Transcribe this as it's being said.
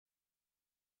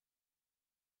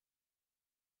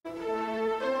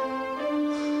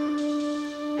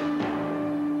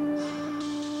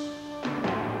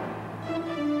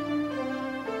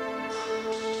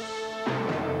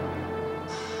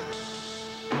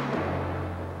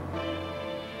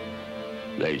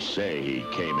They say he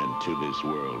came into this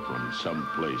world from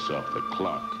someplace off the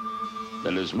clock.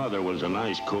 That his mother was an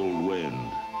ice-cold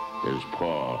wind, his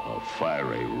paw a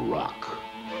fiery rock.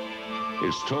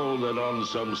 It's told that on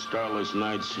some starless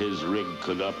nights his rig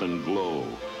could up and glow,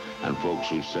 and folks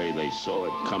who say they saw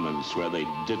it coming swear they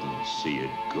didn't see it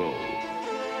go.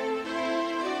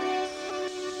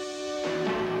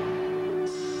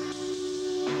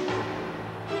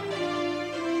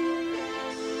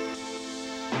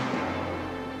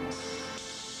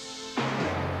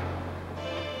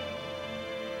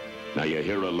 Now you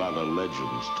hear a lot of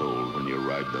legends told when you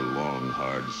ride the long,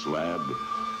 hard slab,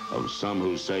 of some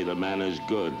who say the man is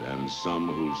good and some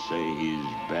who say he's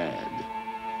bad.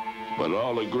 But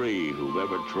all agree who've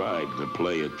ever tried to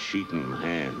play a cheating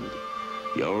hand,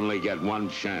 you only get one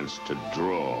chance to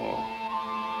draw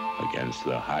against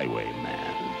the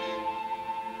Highwayman.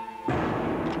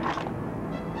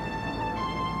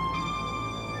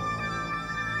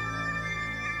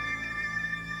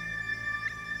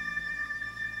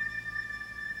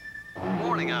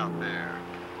 Out there.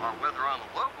 Our weather on the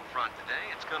local front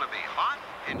today, it's going to be hot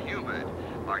and humid.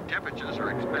 Our temperatures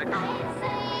are expected.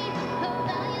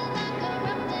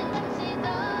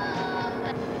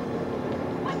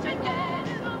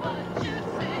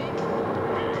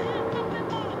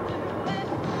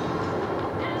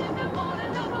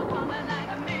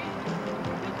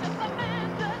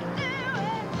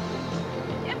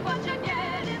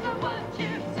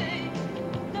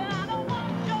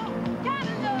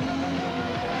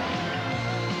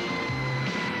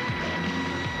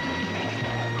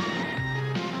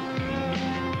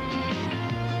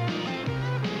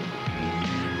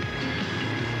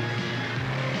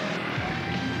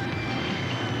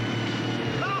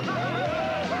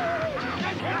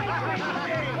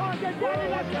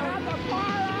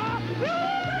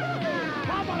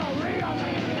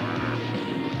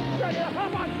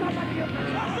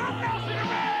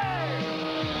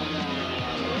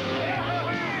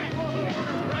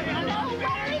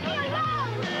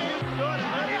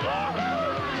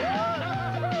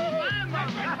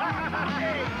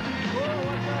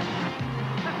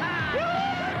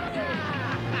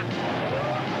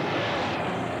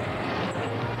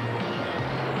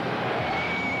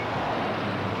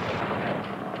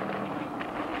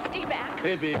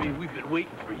 Hey, baby, we've been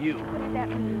waiting for you. What does that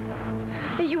mean?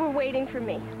 That you were waiting for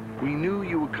me? We knew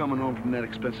you were coming home from that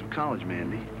expensive college,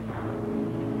 Mandy.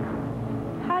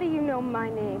 How do you know my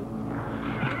name?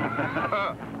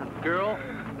 Girl,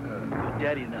 your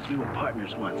daddy and us, we were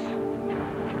partners once.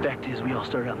 The fact is, we all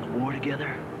started out in the war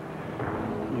together.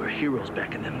 We were heroes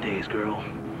back in them days, girl.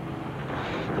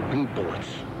 The blue bullets.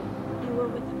 You were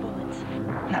with the bullets.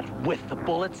 Not with the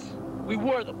bullets. We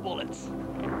were the bullets.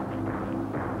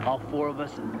 All four of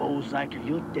us and Bo Ziker,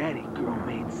 your daddy, girl,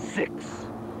 made 6.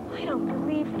 I don't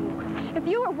believe you. If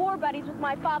you were war buddies with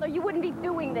my father, you wouldn't be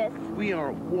doing this. We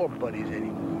aren't war buddies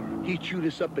anymore. He chewed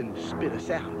us up and spit us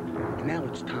out. And now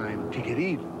it's time to get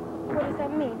even. What does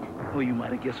that mean? Well, you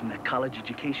might have guessed from that college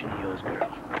education of yours, girl.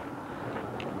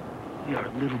 We are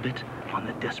a little bit on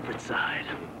the desperate side.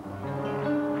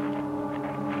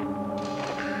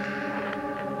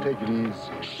 Take it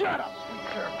easy. Shut up,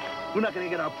 Ziker. We're not going to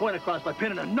get our point across by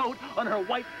pinning a note on her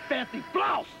white fancy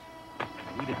blouse.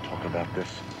 We didn't talk about this.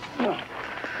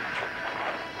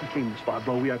 We came this far,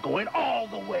 bro. We are going all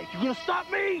the way. You going to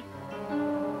stop me?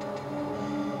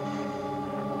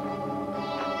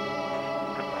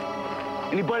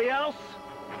 Anybody else?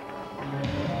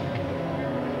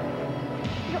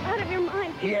 You're out of your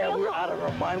mind. Yeah, we're out of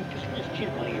our mind. We just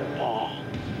cheated one of your paw.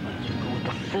 Let's go with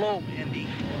the flow, Mandy.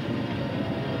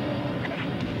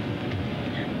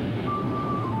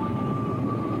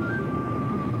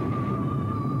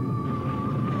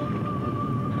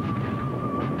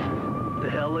 The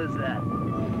hell is that?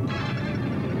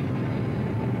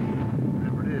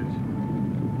 Whatever it is,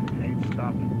 it ain't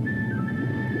stopping.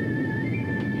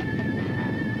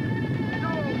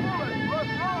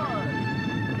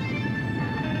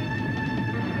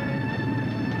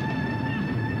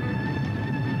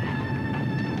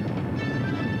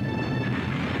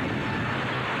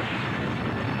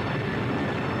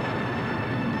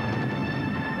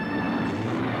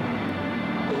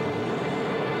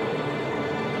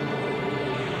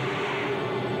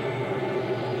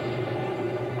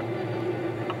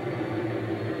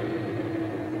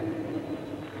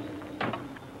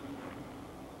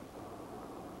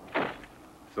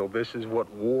 So this is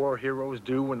what war heroes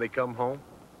do when they come home?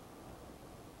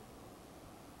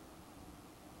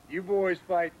 You boys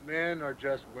fight men or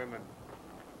just women?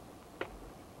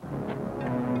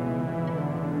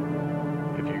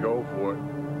 If you go for it,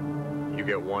 you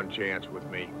get one chance with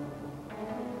me.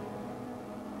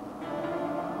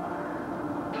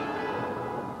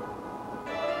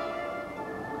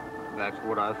 That's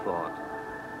what I thought.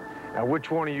 Now,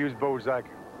 which one of you is Bo Ziker?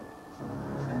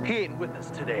 He ain't with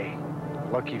us today.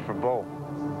 Lucky for Bo.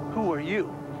 Who are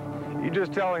you? You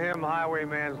just tell him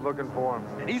Highwayman's looking for him.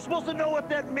 And he's supposed to know what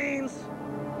that means?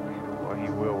 Well, he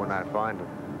will when I find him.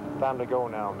 Time to go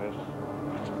now, miss.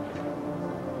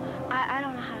 I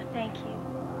don't know how to thank you.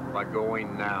 By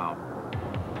going now.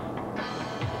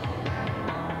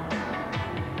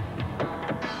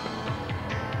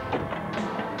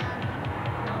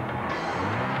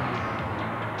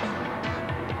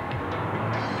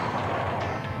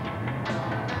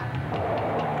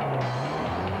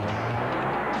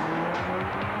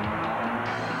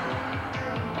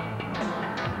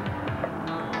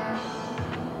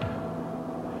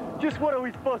 Just what are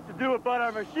we supposed to do about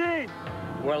our machine?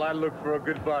 Well, I look for a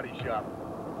good body shop.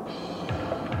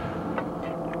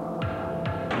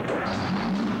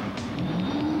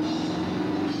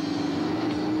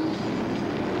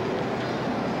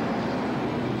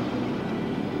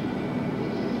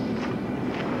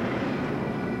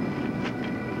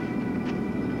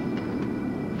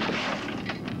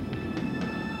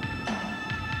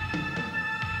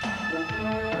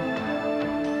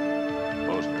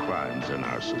 In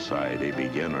our society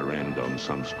begin or end on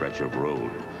some stretch of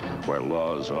road where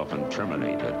laws often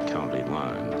terminate at county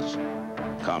lines.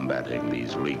 Combating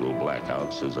these legal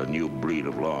blackouts is a new breed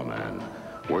of lawman.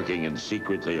 Working in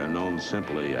secret, they are known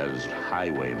simply as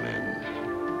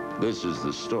highwaymen. This is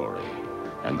the story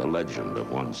and the legend of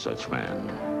one such man,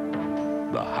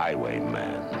 the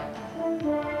Highwayman.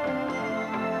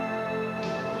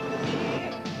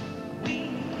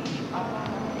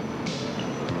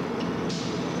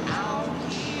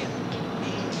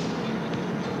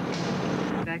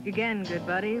 Back again, good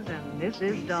buddies, and this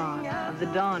is Dawn of the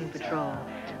Dawn Patrol,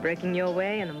 breaking your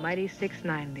way in a mighty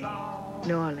 690,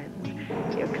 New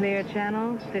Orleans. Your clear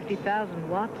channel, 50,000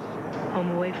 watts,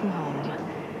 home away from home.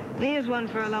 And here's one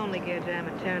for a lonely gear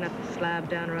jammer tearing up the slab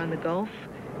down around the Gulf.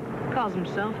 Calls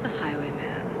himself the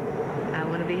Highwayman. I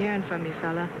want to be hearing from you,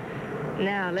 fella.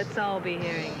 Now, let's all be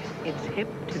hearing. It's hip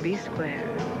to be square.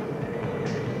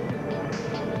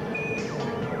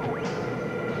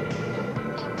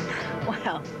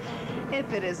 Well,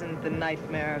 if it isn't the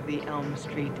nightmare of the Elm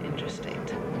Street Interstate.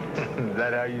 Is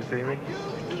that how you see me?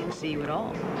 You see you at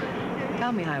all.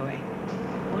 Tell me, Highway,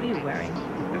 what are you wearing?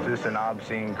 Is this an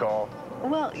obscene call?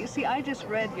 Well, you see, I just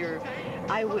read your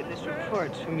eyewitness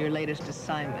reports from your latest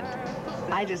assignment.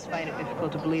 I just find it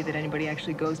difficult to believe that anybody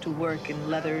actually goes to work in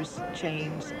leathers,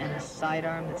 chains, and a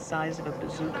sidearm the size of a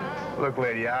bazooka. Look,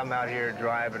 lady, I'm out here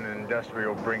driving an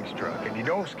industrial Brinks truck, and you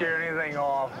don't scare anything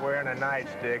off wearing a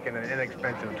nightstick and an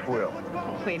inexpensive twill.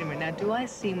 Wait a minute, now, do I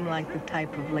seem like the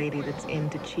type of lady that's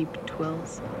into cheap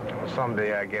twills? Well,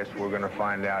 someday I guess we're gonna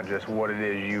find out just what it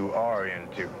is you are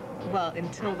into. Well,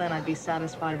 until then, I'd be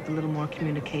satisfied with a little more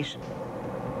communication.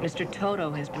 Mr. Toto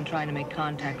has been trying to make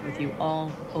contact with you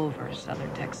all over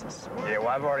southern Texas. Yeah, well,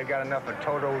 I've already got enough of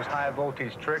Toto's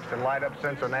high-voltage tricks to light up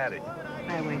Cincinnati.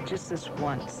 Highway, just this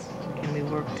once. Can we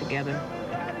work together?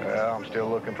 Well, I'm still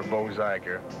looking for Bo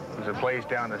Ziker. There's a place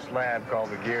down the slab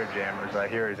called the Gear Jammers. I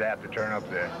hear he's apt to turn up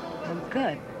there. Well,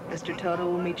 good. Mr. Toto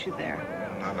will meet you there.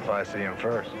 Not if I see him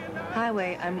first.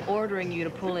 Highway, I'm ordering you to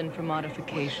pull in for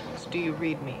modifications. Do you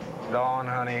read me? Dawn,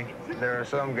 honey, there are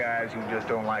some guys who just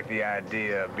don't like the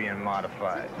idea of being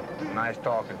modified. Nice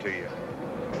talking to you.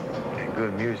 And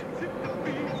good music.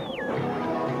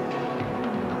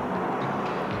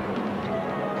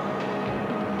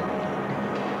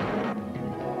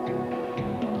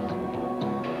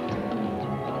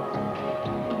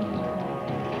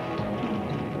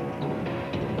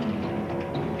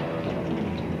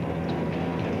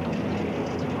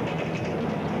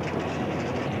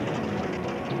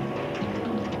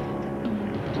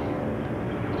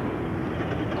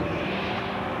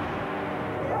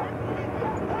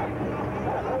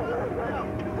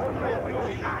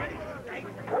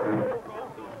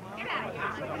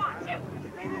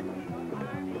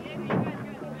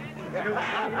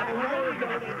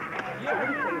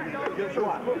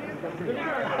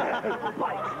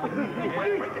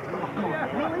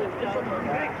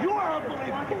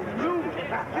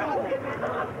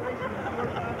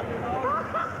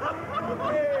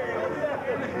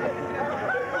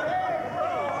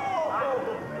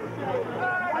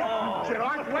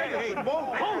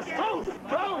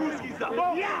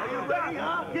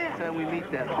 Time we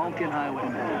meet that honking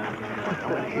highwayman. I'm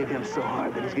gonna hit him so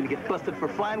hard that he's gonna get busted for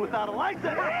flying without a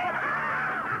license.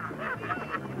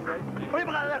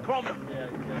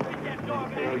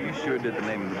 Well, you sure did the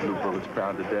name of the Blue Bullets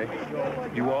proud today.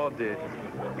 You all did.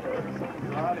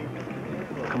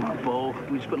 Come on, Bo.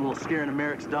 We just put a little scare into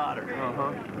Merrick's daughter.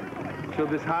 Uh-huh. Till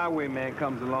this highwayman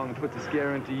comes along and puts a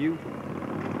scare into you.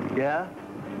 Yeah?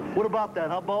 What about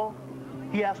that, huh, Bo?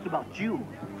 He asked about you.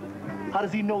 How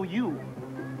does he know you?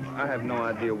 I have no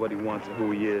idea what he wants or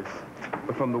who he is.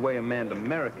 But from the way Amanda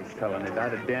Merrick is telling it,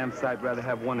 I'd a damn sight rather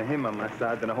have one of him on my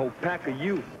side than a whole pack of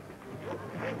you.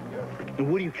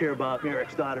 And what do you care about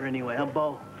Merrick's daughter anyway, huh,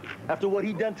 Bo? After what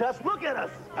he done to us, look at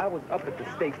us! I was up at the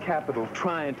state capitol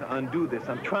trying to undo this.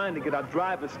 I'm trying to get our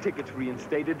driver's tickets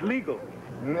reinstated legal.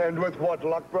 And with what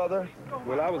luck, brother?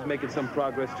 Well, I was making some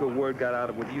progress till word got out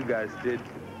of what you guys did.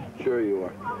 Sure you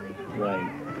are.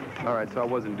 Right. All right, so I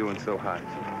wasn't doing so hot.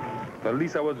 But at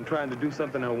least I wasn't trying to do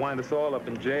something that'll wind us all up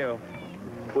in jail.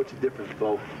 What's the difference,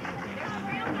 Bo?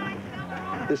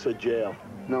 This is a jail.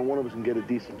 Not one of us can get a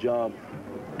decent job.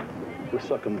 We're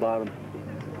sucking bottom.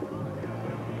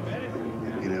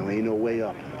 You know, ain't no way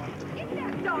up. Get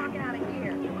that dog out of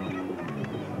here.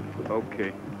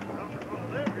 Okay.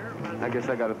 I guess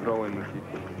I gotta throw in with you.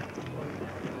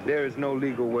 There is no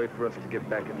legal way for us to get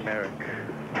back at Merrick.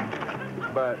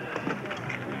 But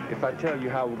if I tell you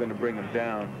how we're gonna bring him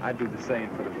down, I do the same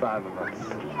for the 5 of us.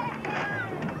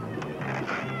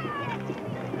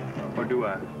 Or do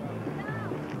I?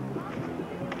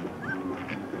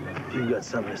 You got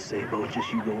something to say, Bo.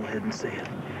 Just you go ahead and say it.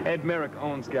 Ed Merrick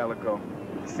owns Gallico.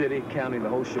 City, county, the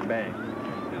whole shebang.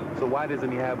 So why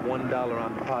doesn't he have $1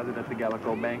 on deposit at the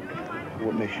Gallico Bank?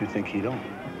 What makes you think he don't?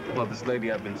 Well, this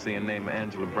lady I've been seeing named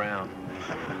Angela Brown.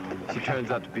 She turns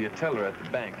out to be a teller at the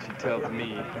bank. She tells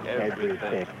me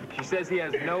everything. She says he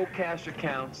has no cash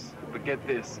accounts, but get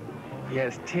this, he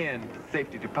has 10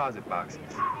 safety deposit boxes.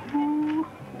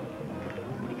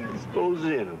 Suppose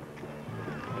in him.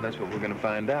 Well, that's what we're gonna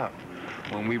find out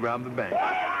when we rob the bank.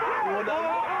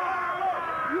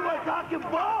 You like talking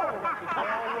Bo!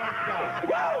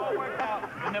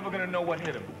 We're never gonna know what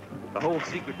hit him. The whole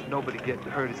secret to nobody getting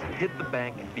hurt is to hit the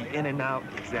bank and be in and out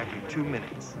in exactly 2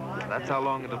 minutes. That's how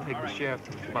long it'll take the sheriff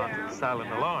to respond to the silent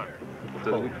alarm.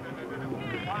 So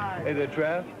Hey there,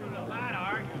 Trav.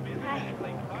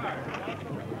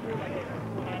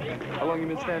 How long you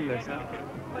been standing there, son?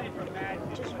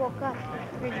 Just woke up.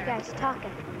 Heard you guys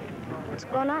talking. What's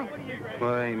going on?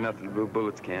 Well, there ain't nothing the blue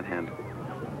bullets can't handle.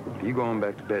 You go on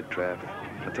back to bed, Trav.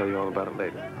 I'll tell you all about it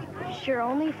later. Sure,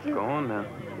 only if you... Go on now.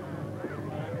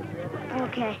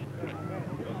 Okay.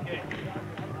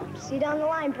 See you down the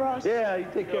line, bros. Yeah, you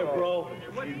take care, bro.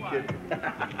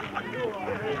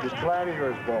 Just planning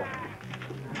yours, Bo.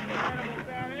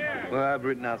 Well, I've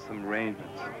written out some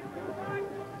arrangements.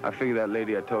 I figure that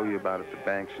lady I told you about at the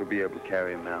bank, she'll be able to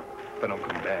carry him out if I don't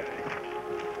come back.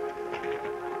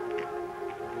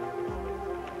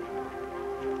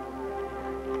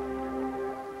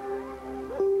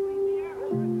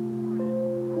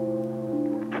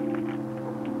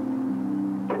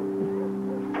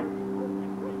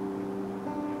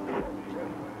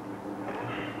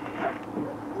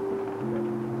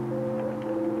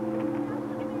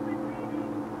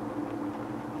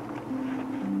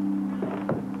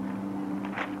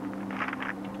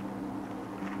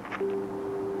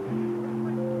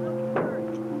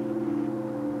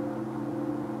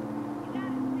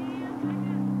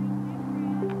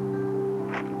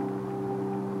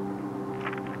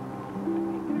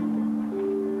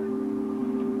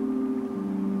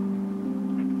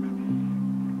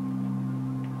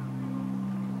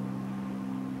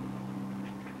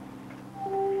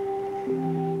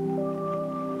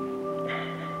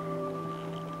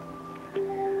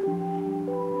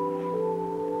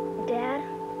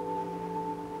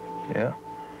 Yeah?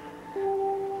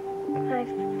 I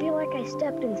feel like I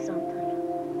stepped in something.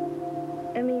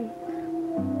 I mean,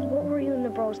 what were you and the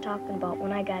bros talking about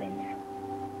when I got in there?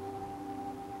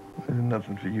 There's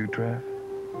nothing for you, Trav.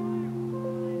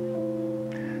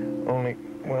 Only,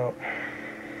 well...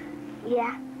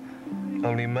 Yeah?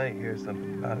 Only you might hear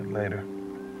something about it later.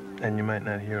 And you might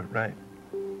not hear it right.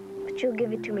 But you'll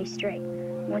give it to me straight,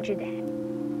 won't you, Dad?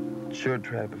 Sure,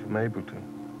 Trav, if I'm able to.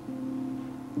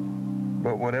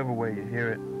 But whatever way you hear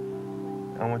it,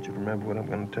 I want you to remember what I'm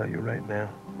going to tell you right now.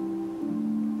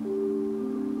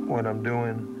 What I'm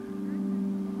doing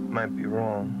might be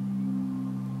wrong,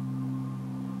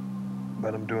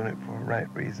 but I'm doing it for a right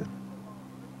reason.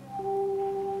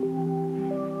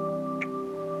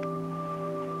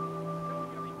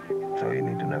 That's all you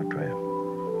need to know, Trav.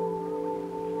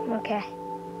 Okay.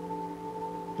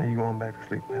 Now you going back to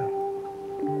sleep now?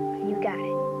 You got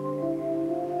it.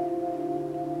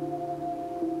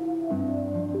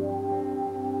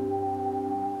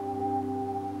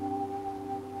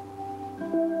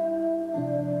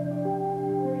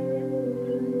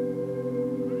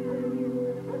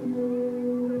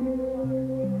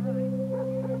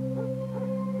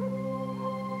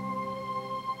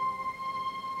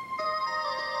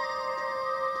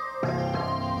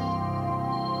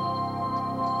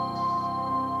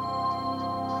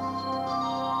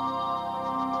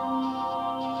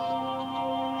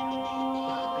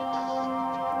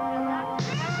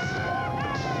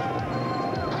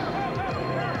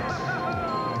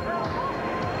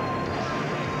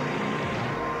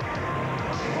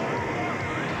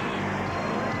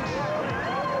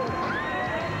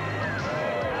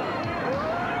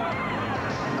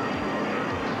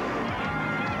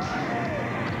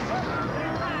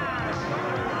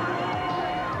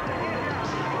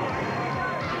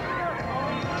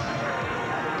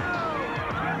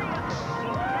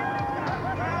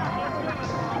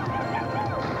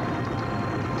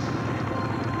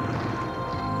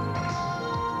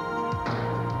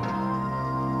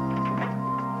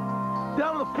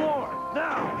 the floor,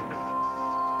 now!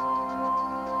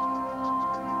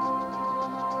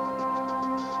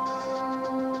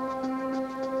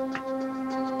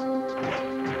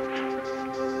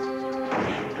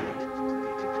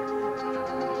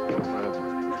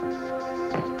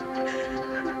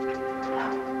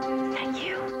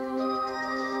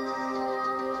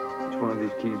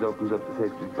 Keys opens up the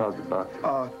safety deposit box.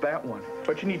 That one.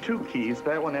 But you need 2 keys.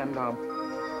 That one and,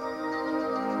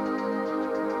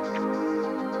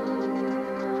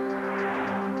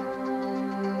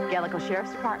 Gallico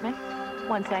Sheriff's Department.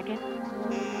 1 second.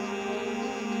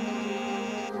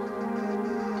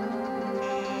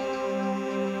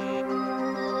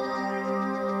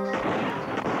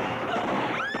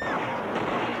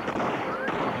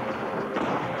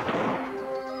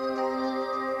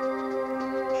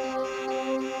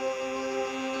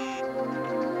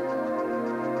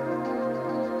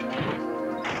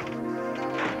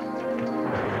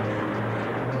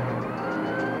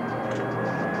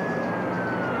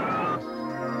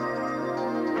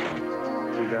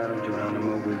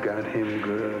 Got him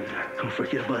good. Don't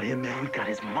forget about him, man. We got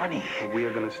his money. We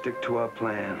are gonna stick to our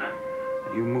plan.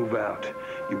 You move out.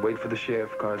 You wait for the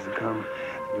sheriff cars to come.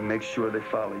 You make sure they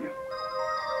follow you.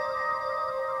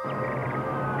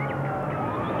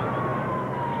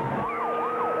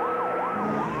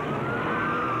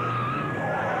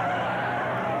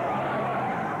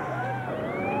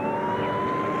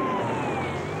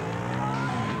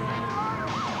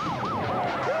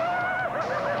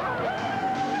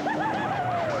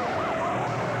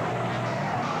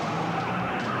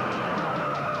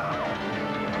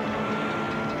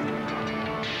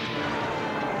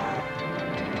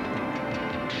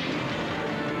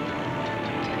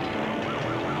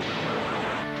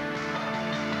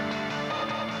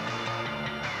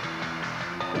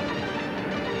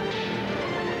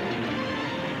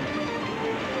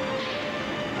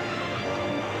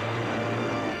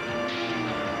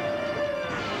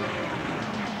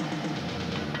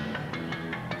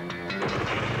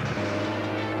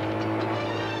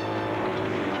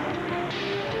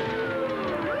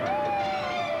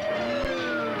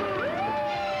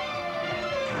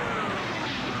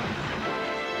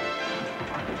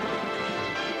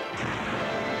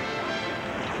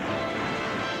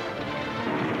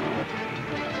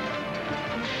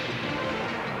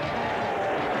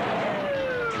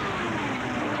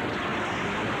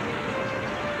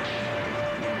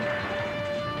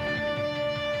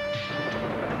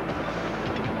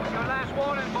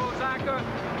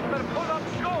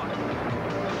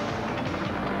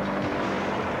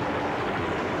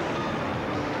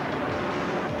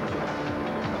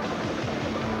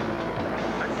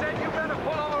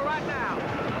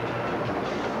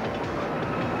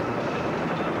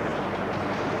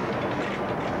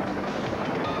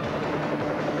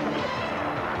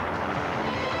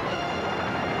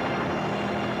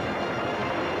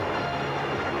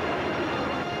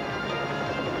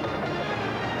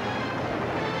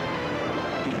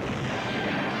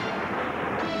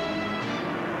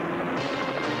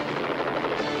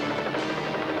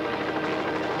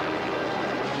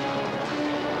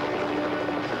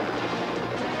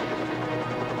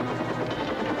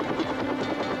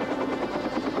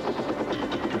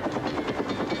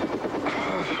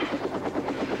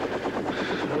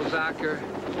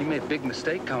 You made a big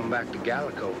mistake coming back to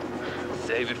Gallico.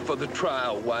 Save it for the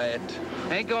trial, Wyatt.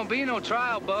 Ain't gonna be no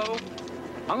trial, Bo.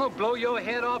 I'm gonna blow your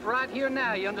head off right here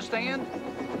now, you understand?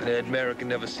 And Ed Merrick can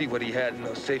never see what he had in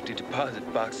those safety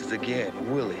deposit boxes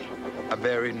again, will he? I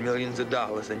buried millions of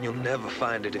dollars, and you'll never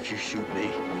find it if you shoot me.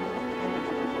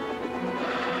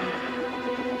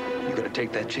 You gonna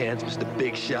take that chance, Mr.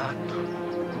 Big Shot?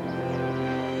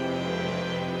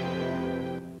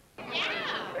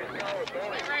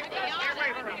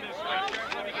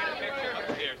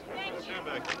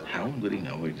 How would he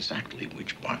know exactly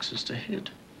which boxes to hit?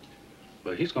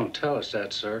 Well, he's gonna tell us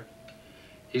that, sir.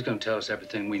 He's gonna tell us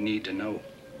everything we need to know.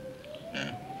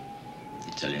 Yeah? Did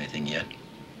he tell you anything yet?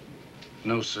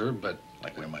 No, sir, but...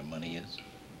 Like where my money is?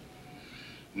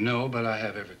 No, but I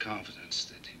have every confidence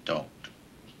that he... Don't.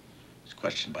 He's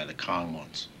questioned by the Kong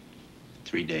once.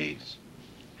 3 days.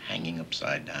 Hanging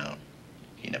upside down.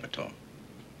 He never talked.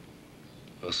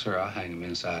 Well, sir, I'll hang him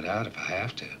inside out if I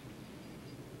have to.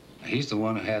 Now, he's the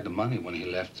one who had the money when he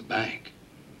left the bank.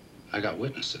 I got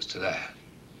witnesses to that.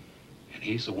 And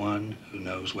he's the one who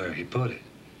knows where he put it.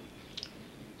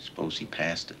 Suppose he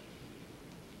passed it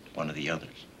to one of the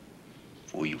others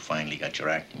before you finally got your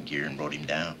acting gear and brought him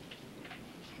down.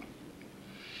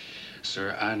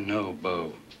 Sir, I know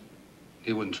Bo.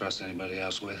 He wouldn't trust anybody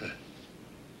else with it.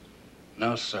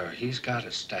 No, sir, he's got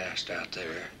it stashed out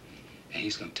there And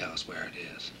he's gonna tell us where it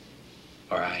is.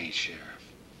 Or I ain't sheriff.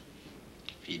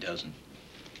 If he doesn't,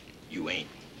 you ain't.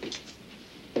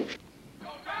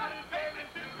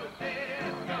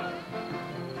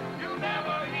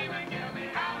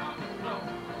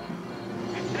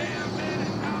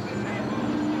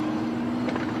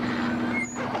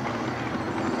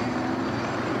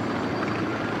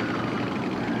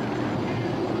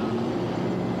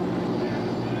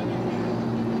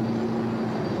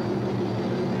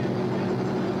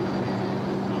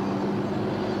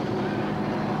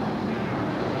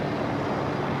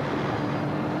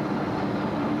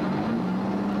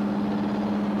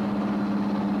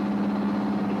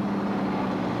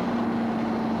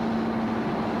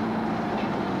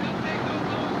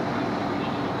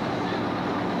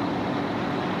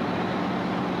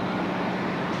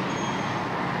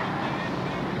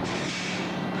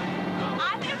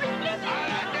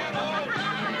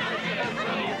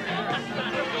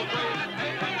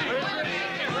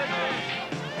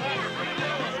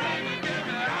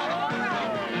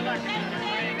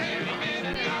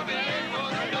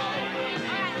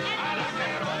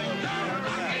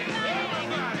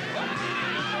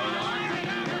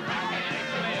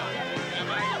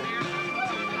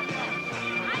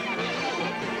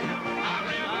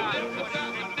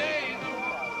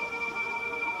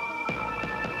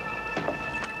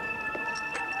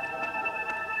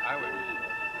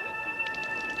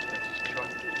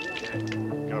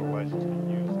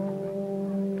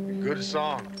 Good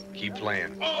song. Keep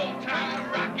playing. Old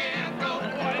time rock and roll.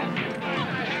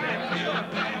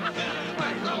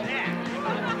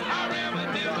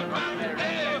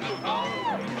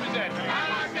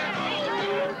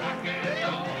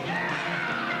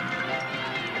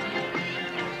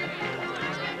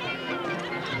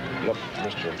 Look,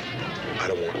 mister, I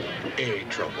don't want any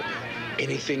trouble.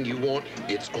 Anything you want,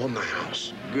 it's on the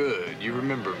house. Good. You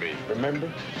remember me.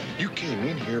 Remember? You came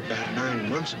in here about 9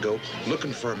 months ago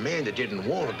looking for a man that didn't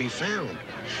want to be found.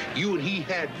 You and he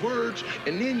had words,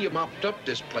 and then you mopped up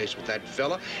this place with that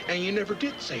fella, and you never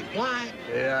did say why.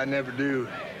 Yeah, I never do.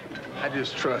 I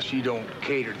just trust you don't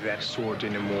cater to that sort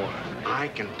anymore. I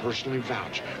can personally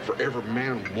vouch for every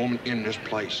man and woman in this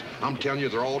place. I'm telling you,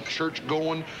 they're all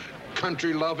church-going,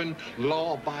 country-loving,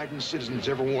 law-abiding citizens,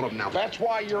 every one of them. Now, that's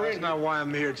why you're in. That's not why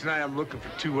I'm here tonight. I'm looking for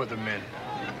 2 other men.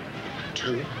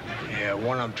 2? Yeah,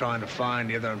 one I'm trying to find,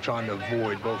 the other I'm trying to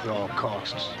avoid, both at all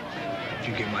costs. If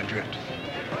you get my drift.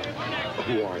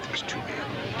 Who are these 2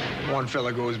 men? One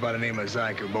fella goes by the name of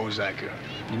Ziker, Bo Ziker.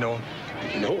 You know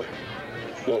him? Know him?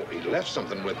 Well, he left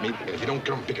something with me, and if you don't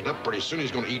come pick it up pretty soon, he's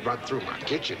gonna eat right through my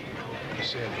kitchen. You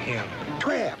said him.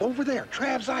 Trav, over there,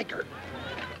 Trav Ziker.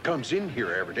 Comes in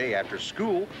here every day after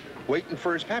school, waiting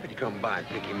for his pappy to come by and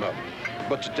pick him up.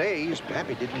 But today, his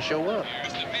pappy didn't show up.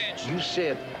 You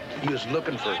said you was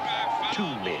looking for 2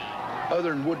 men.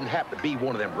 Other than wouldn't happen to be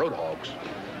one of them road hogs.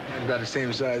 He's about the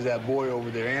same size as that boy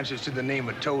over there. Answers to the name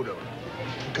of Toto.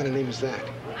 What kind of name is that?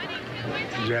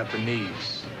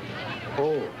 Japanese.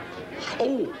 Oh.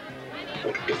 Oh!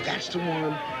 Well, if that's the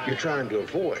one you're trying to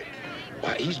avoid,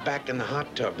 why, he's back in the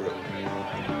hot tub room.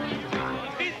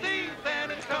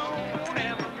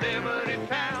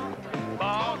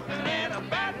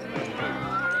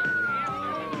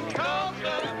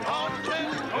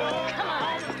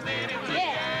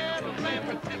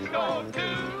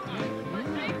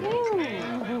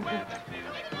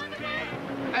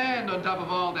 And on top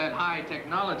of all that high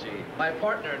technology, my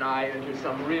partner and I are into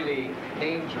some really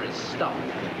dangerous stuff.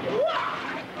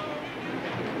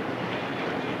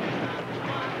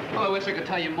 Oh, I wish I could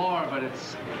tell you more, but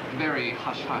it's very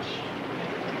hush-hush.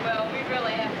 Well, we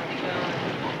really have to be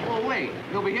going. Well, wait.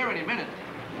 He'll be here any minute.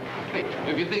 Hey,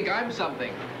 if you think I'm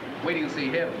something, wait till you see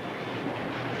him.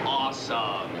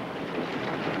 Awesome.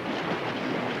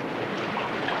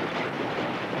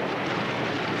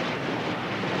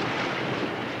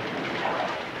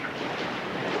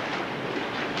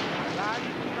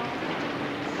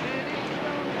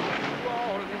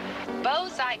 Bo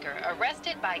Ziker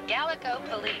arrested by Gallico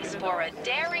police for a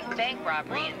daring bank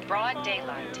robbery in broad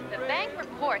daylight. The bank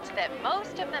reports that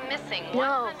most of the missing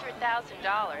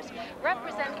 $100,000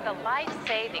 represents the life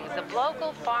savings of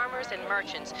local farmers and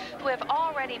merchants who have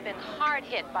already been hard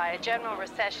hit by a general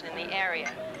recession in the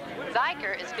area.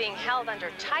 Ziker is being held under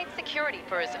tight security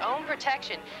for his own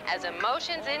protection as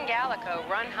emotions in Gallico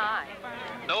run high.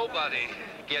 Nobody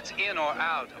gets in or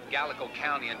out of Gallico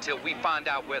County until we find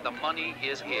out where the money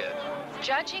is hid.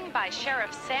 Judging by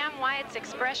Sheriff Sam Wyatt's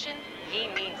expression, he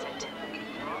means it.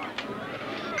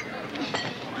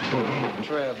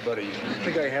 Trav, buddy, I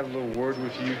think I have a little word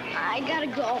with you. I gotta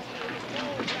go.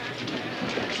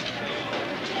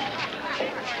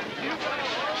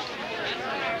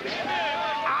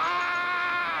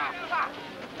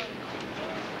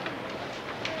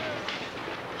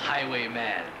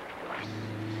 Highwayman.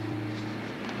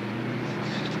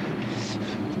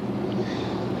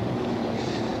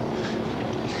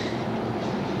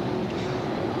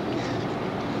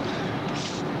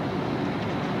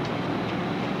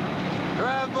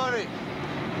 Trav, buddy.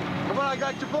 Come on, I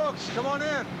got your books. Come on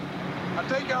in. I'll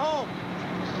take you home.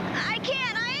 I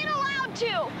can't. I ain't allowed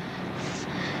to.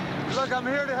 Look, I'm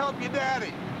here to help your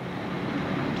daddy.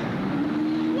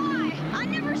 Why? I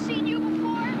never seen you before.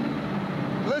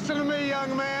 Listen to me,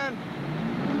 young man.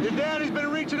 Your daddy's been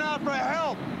reaching out for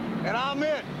help, and I'm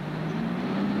it.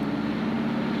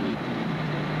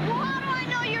 Well, how do I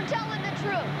know you're telling the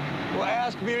truth? Well,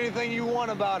 ask me anything you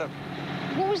want about him.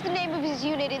 What was the name of his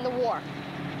unit in the war?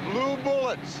 Blue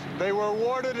Bullets. They were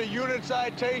awarded a unit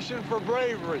citation for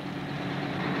bravery.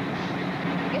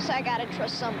 Guess I gotta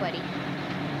trust somebody.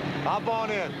 Hop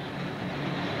on in.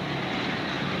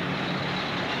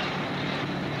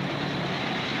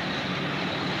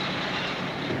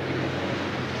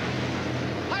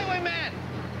 Highwayman!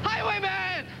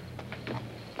 Highwayman!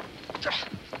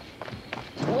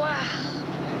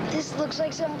 Wow. This looks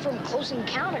like something from Close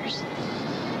Encounters.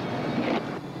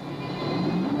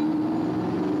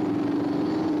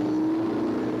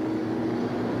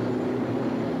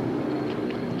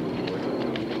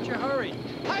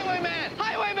 Highwayman!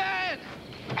 Highwayman!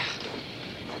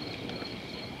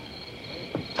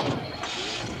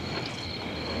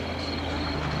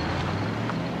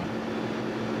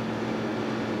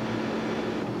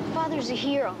 Father's a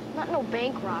hero, not no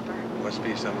bank robber. Must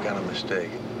be some kind of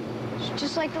mistake. It's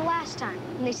just like the last time.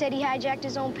 When they said he hijacked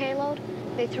his own payload,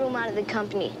 they threw him out of the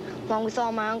company, along with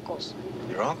all my uncles.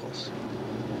 Your uncles?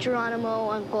 Geronimo,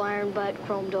 Uncle Iron Butt,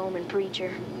 Chrome Dome, and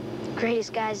Preacher.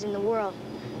 Greatest guys in the world.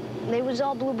 And they was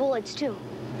all Blue Bullets, too.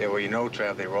 Yeah, well, you know,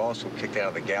 Trav, they were also kicked out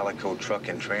of the Gallico Truck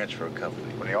and Transfer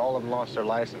Company when they all of them lost their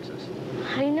licenses.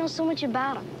 How do you know so much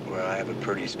about them? Well, I have a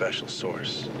pretty special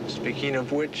source. Speaking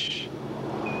of which...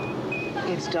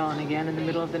 It's dawn again in the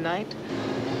middle of the night.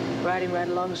 Riding right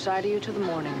alongside of you to the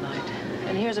morning light.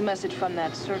 And here's a message from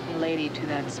that certain lady to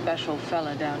that special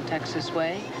fella down Texas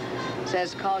way.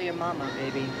 Says, call your mama,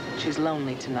 baby. She's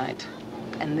lonely tonight.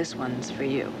 And this one's for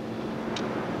you.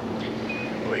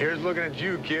 Well, here's looking at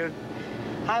you, kid.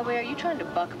 Highway, are you trying to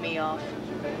buck me off?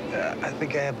 I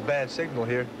think I have a bad signal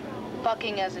here.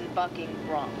 Bucking as in bucking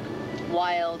bronc.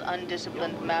 Wild,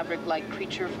 undisciplined, maverick-like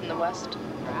creature from the West?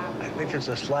 I think there's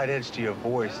a slight edge to your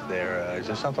voice there. Is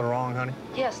there something wrong, honey?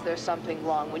 Yes, there's something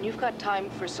wrong. When you've got time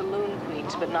for saloon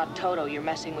queens, but not Toto, you're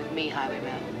messing with me,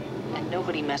 Highwayman. And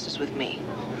nobody messes with me.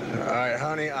 All right,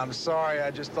 honey, I'm sorry.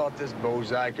 I just thought this Bo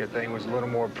Ziker thing was a little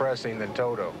more pressing than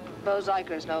Toto. Bo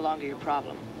Ziker is no longer your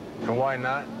problem. And why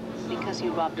not? Because he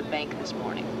robbed a bank this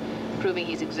morning, proving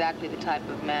he's exactly the type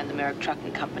of man the Merrick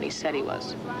Trucking Company said he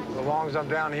was. As long as I'm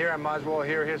down here, I might as well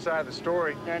hear his side of the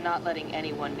story. They're not letting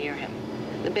anyone near him.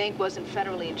 The bank wasn't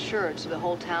federally insured, so the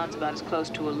whole town's about as close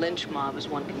to a lynch mob as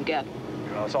one can get.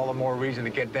 Well, it's all the more reason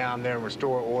to get down there and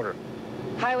restore order.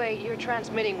 Highway, you're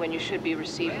transmitting when you should be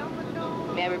receiving.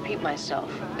 May I repeat myself?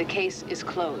 The case is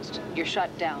closed. You're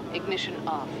shut down. Ignition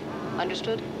off.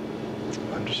 Understood?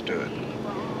 Understood.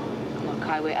 Look,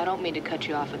 Highway, I don't mean to cut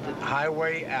you off at the...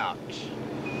 Highway out.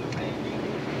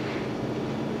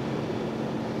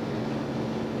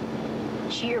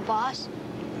 She your boss?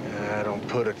 I don't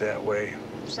put it that way.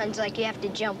 Sounds like you have to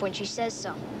jump when she says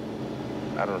so.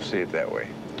 I don't see it that way.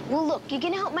 Well, look, you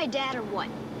gonna help my dad or what?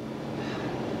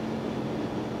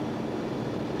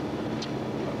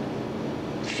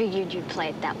 Figured you'd play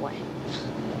it that way.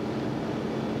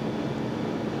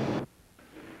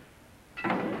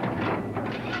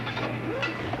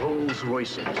 Rolls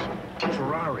Royces,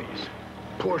 Ferraris,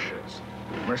 Porsches,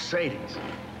 Mercedes.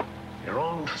 They're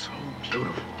all so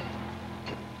beautiful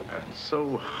and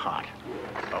so hot.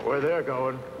 But where they're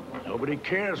going, nobody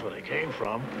cares where they came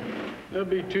from. There'll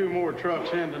be 2 more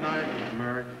trucks in tonight,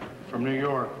 Merrick, from New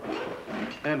York,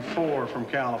 and 4 from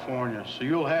California. So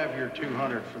you'll have your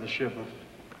 200 for the shipment.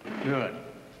 Good.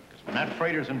 'Cause when that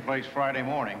freighter's in place Friday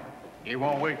morning, he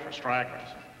won't wait for strikers.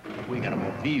 We gotta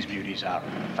move these beauties out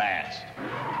fast.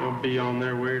 They'll be on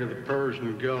their way to the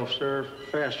Persian Gulf, sir,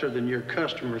 faster than your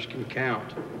customers can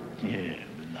count. Yeah,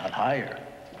 but not higher.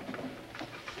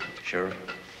 Sheriff?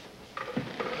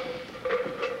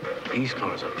 These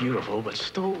cars are beautiful, but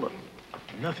stolen.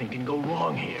 Nothing can go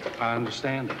wrong here. I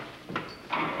understand it.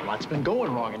 A lot's been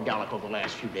going wrong in Gallico the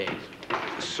last few days.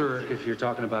 Sir, if you're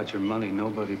talking about your money,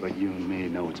 nobody but you and me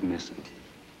know it's missing.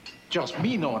 Just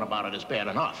me knowing about it is bad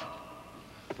enough.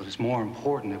 But it's more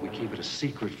important that we keep it a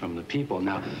secret from the people.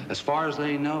 Now, as far as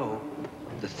they know,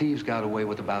 the thieves got away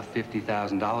with about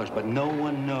 $50,000, but no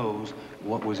one knows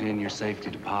what was in your safety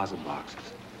deposit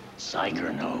boxes.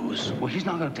 Ziker knows. Well, he's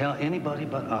not gonna tell anybody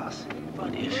but us.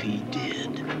 But if he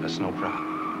did... That's no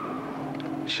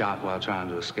problem. Shot while trying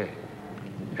to escape,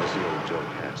 as the old joke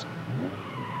has it.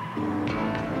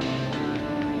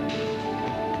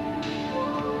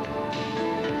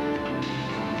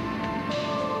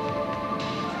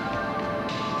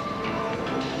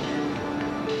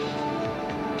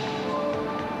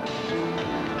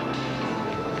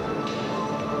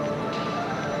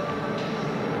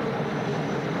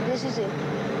 This is it.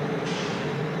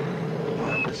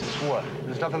 This is what?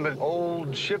 There's nothing but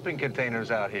old shipping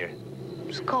containers out here.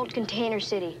 It's called Container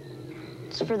City.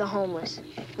 It's for the homeless.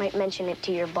 Might mention it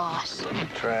to your boss.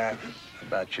 Trav,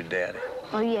 about your daddy.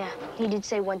 Oh, yeah. He did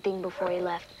say one thing before he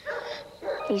left.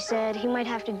 He said he might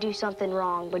have to do something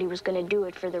wrong, but he was going to do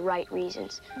it for the right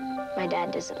reasons. My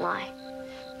dad doesn't lie.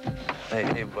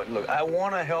 Hey, but look, I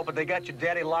want to help, but they got your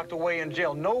daddy locked away in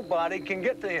jail. Nobody can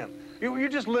get to him. You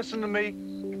just listen to me.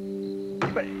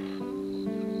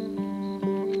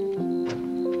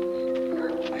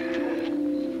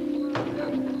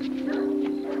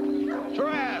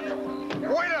 Trav,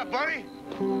 wait up, buddy.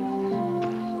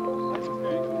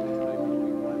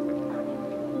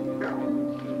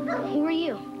 Who are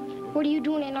you? What are you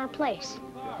doing in our place?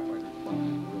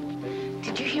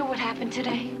 Did you hear what happened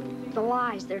today? The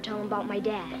lies they're telling about my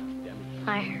dad.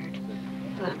 I heard.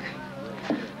 Look,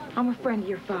 I'm a friend of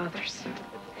your father's.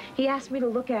 He asked me to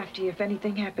look after you if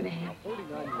anything happened to him.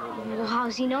 Well, how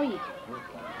does he know you?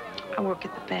 I work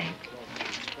at the bank.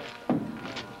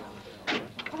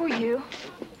 Who are you?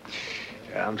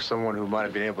 Yeah, I'm someone who might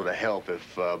have been able to help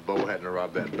if Bo hadn't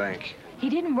robbed that bank. He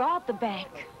didn't rob the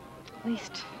bank. At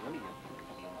least,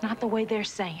 not the way they're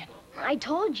saying. I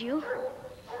told you.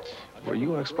 Well, you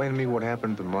want to explain to me what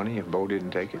happened to the money if Bo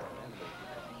didn't take it?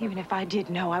 Even if I did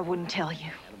know, I wouldn't tell you.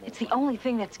 It's the only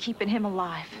thing that's keeping him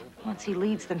alive. Once he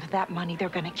leads them to that money, they're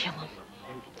gonna kill him.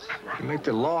 You make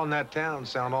the law in that town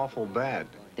sound awful bad.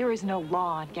 There is no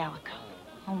law in Gallico.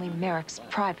 Only Merrick's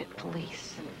private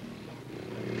police.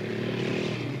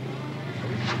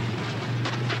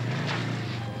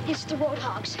 It's the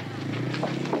Roadhogs.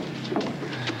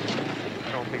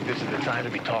 I don't think this is the time to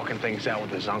be talking things out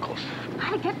with his uncles.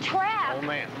 Gotta get Trav. Oh,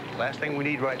 man. Last thing we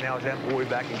need right now is that boy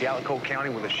back in Gallico County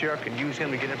where the sheriff can use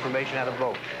him to get information out of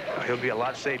Bo. He'll be a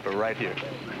lot safer right here.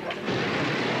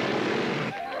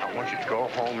 I want you to go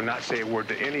home and not say a word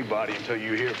to anybody until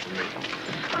you hear from me.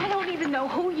 I don't even know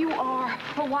who you are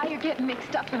or why you're getting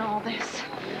mixed up in all this.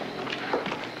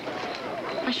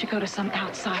 I should go to some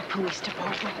outside police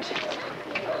department.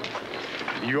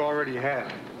 You already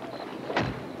have.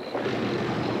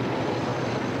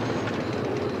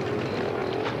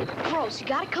 Bros, you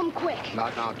gotta come quick.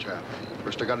 Not now, Trav.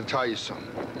 First, I gotta tell you something.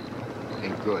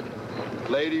 Ain't good.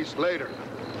 Ladies, later.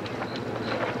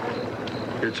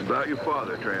 It's about your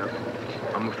father, Trav.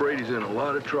 I'm afraid he's in a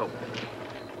lot of trouble.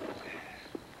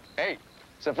 Hey,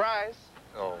 surprise.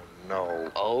 Oh,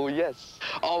 no. Oh, yes.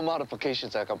 All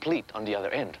modifications are complete on the other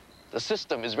end. The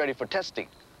system is ready for testing.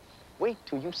 Wait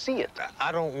till you see it.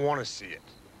 I don't want to see it.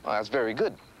 Well, that's very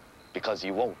good, because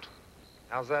you won't.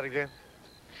 How's that again?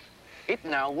 It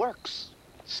now works.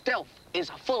 Stealth is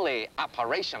fully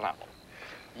operational.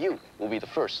 You will be the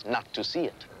first not to see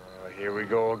it. Here we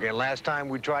go again. Last time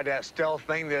we tried that stealth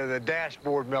thing, the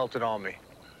dashboard melted on me.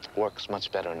 Works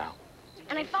much better now.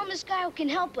 And I found this guy who can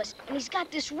help us, and he's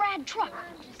got this rad truck.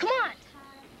 Come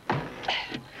on.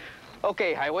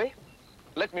 Okay, Highway.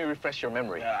 Let me refresh your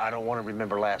memory. I don't want to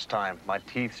remember last time. My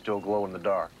teeth still glow in the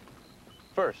dark.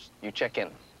 First, you check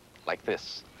in, like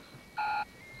this.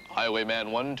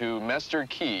 Highwayman 1 to Master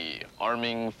Key,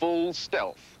 arming full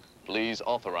stealth. Please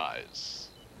authorize.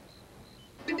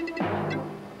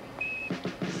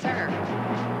 Sir,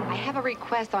 I have a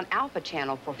request on Alpha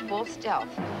Channel for full stealth.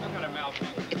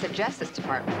 It's a Justice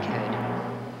Department code.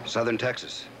 Southern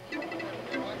Texas.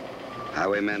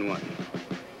 Highwayman 1.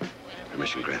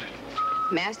 Permission granted.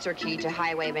 Master Key to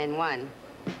Highwayman 1.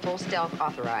 Full stealth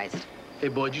authorized. Hey,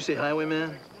 boy, did you say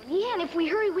Highwayman? Yeah, and if we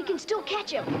hurry, we can still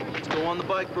catch him. Let's go on the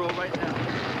bike, bro, right now.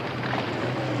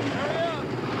 Hurry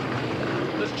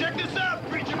up! Let's check this out,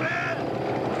 preacher man!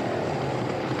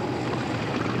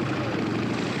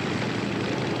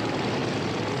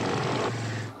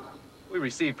 We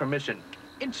received permission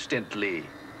instantly.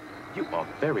 You are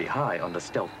very high on the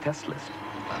stealth test list.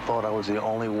 I thought I was the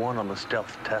only one on the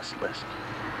stealth test list.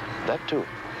 That too.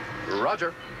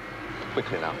 Roger.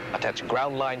 Quickly now, attach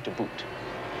ground line to boot.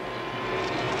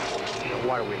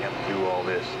 Why do we have to do all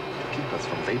this? Keep us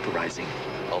from vaporizing.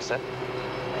 All set?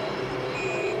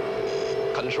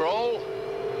 Control,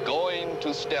 going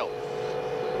to stealth.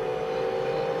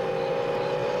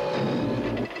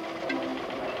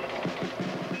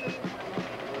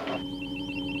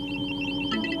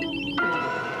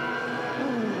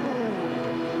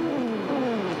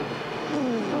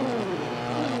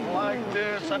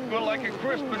 I feel like a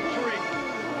Christmas tree.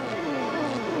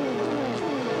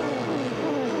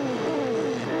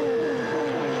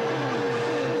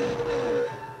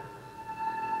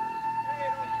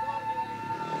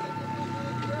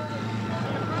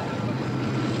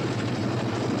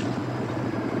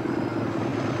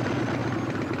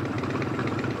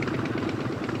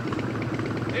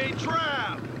 Hey,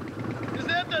 Trav! Is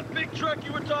that big truck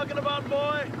you were talking about,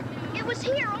 boy? It was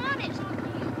here, honest.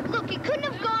 Look, it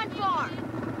couldn't have gone far.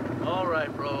 All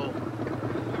right, bro.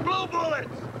 Blue bullets!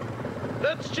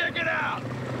 Let's check it out!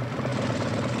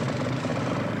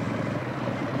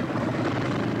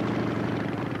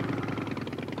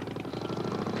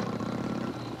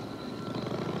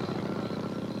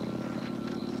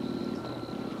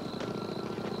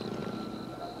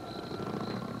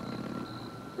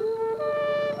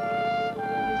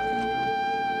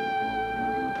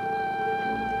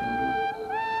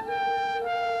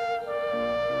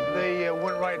 They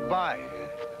went right by.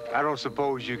 I don't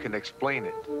suppose you can explain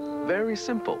it. Very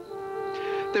simple.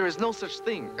 There is no such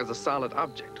thing as a solid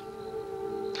object.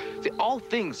 See, all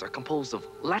things are composed of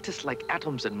lattice-like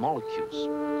atoms and molecules.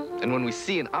 And when we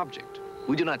see an object,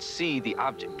 we do not see the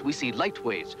object. We see light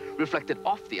waves reflected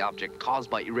off the object caused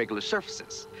by irregular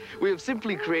surfaces. We have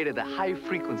simply created a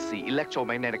high-frequency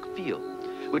electromagnetic field,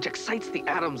 which excites the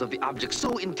atoms of the object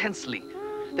so intensely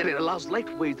that it allows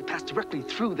light waves to pass directly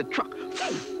through the truck,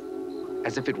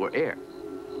 as if it were air.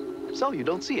 So you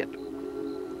don't see it.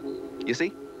 You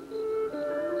see?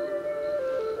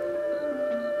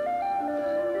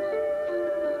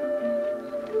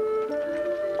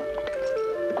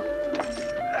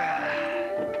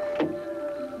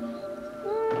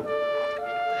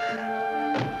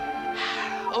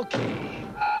 Okay,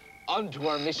 on to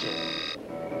our mission.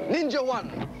 Ninja 1.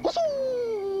 What's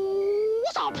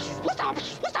up?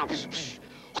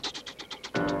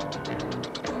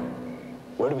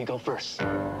 Where do we go first?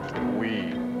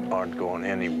 We aren't going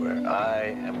anywhere.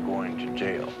 I am going to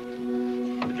jail.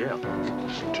 To jail?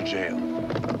 To jail.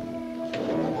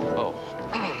 Oh.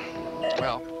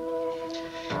 Well,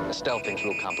 the stealth thing's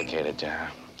real complicated.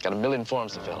 Got a million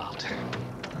forms to fill out.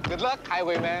 Good luck,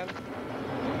 Highwayman.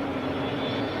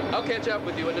 I'll catch up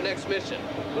with you in the next mission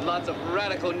with lots of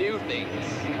radical new things.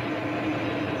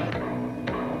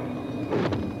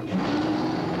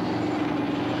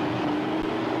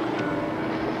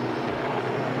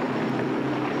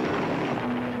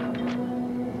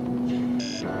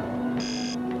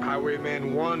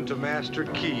 Highwayman 1 to Master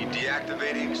Key.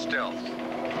 Deactivating stealth.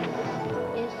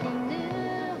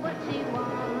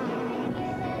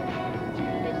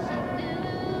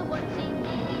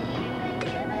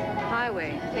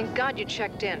 Highway, thank God you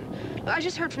checked in. I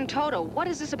just heard from Toto. What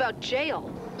is this about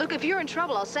jail? Look, if you're in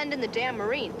trouble, I'll send in the damn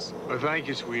Marines. Well, thank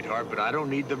you, sweetheart, but I don't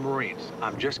need the Marines.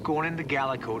 I'm just going into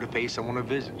Gallico to pay someone a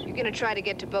visit. You're gonna try to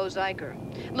get to Bo Ziker.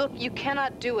 Look, you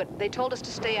cannot do it. They told us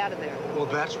to stay out of there. Well,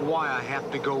 that's why I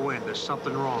have to go in. There's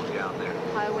something wrong down there.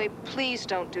 Highway, please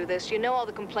don't do this. You know all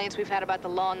the complaints we've had about the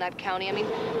law in that county. I mean,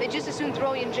 they just as soon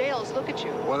throw you in jail as look at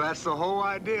you. Well, that's the whole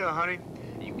idea, honey.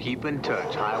 You keep in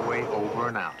touch. Highway over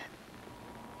and out.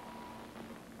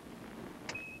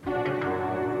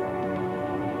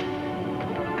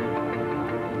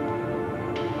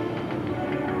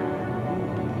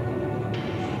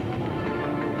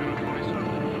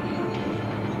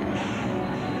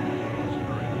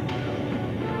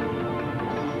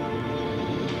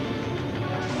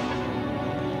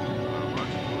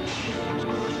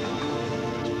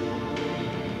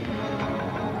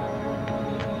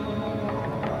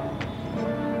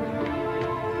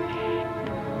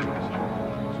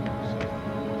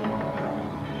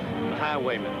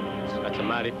 Highwayman. That's a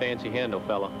mighty fancy handle,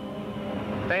 fella.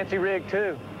 Fancy rig,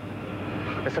 too.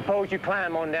 But suppose you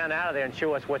climb on down out of there and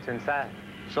show us what's inside.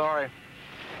 Sorry.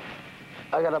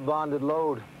 I got a bonded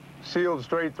load. Sealed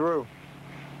straight through.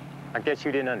 I guess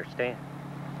you didn't understand.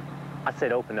 I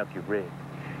said open up your rig.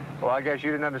 Well, I guess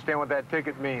you didn't understand what that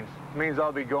ticket means. It means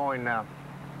I'll be going now.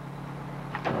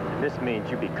 And this means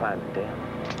you be climbing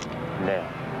down.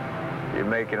 Now. You're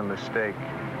making a mistake.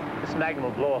 This magnum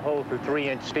will blow a hole through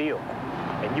 3-inch steel.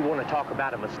 And you want to talk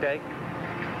about a mistake?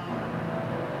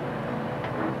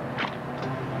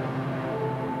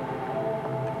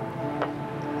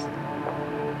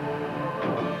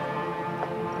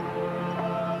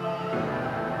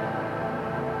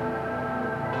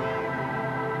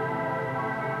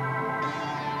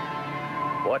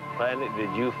 What planet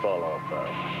did you fall off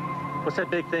of? What's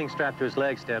that big thing strapped to his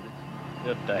leg, Stebbins?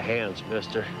 Just the hands,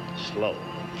 mister. Slow.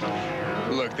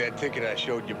 Look, that ticket I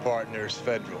showed your partner is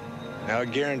federal. Now,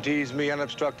 it guarantees me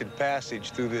unobstructed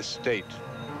passage through this state.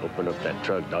 Open up that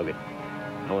truck, doggy.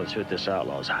 I want to see what this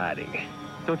outlaw's hiding.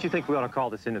 Don't you think we ought to call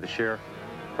this into the sheriff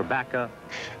for backup?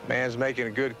 Man's making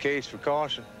a good case for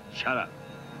caution. Shut up.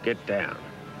 Get down.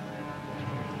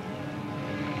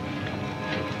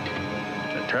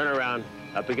 Now turn around,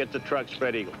 up against the truck,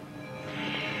 spread eagle.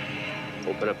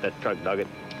 Open up that truck, Doggett.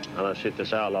 I'll not shoot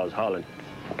this outlaw's hauling.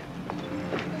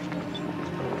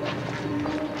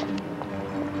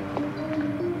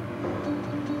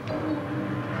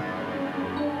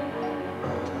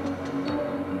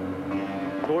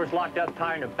 Door's locked up,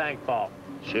 tiring of bank vault.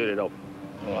 Shoot it open.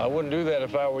 Well, I wouldn't do that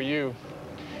if I were you.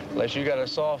 Unless you got a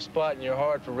soft spot in your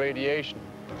heart for radiation.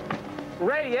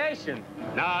 Radiation?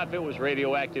 Nah, if it was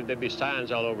radioactive, there'd be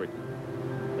signs all over it.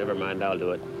 Never mind, I'll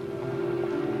do it.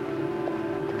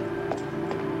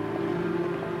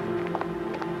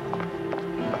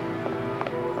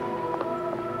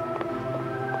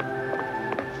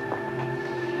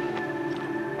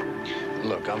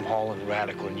 Look, I'm hauling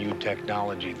radical new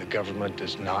technology the government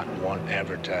does not want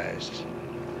advertised.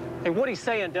 Hey, what he's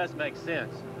saying does make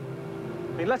sense.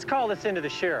 I mean, let's call this into the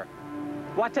sheriff.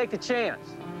 Why take the chance?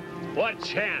 What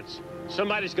chance?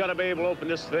 Somebody's got to be able to open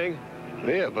this thing.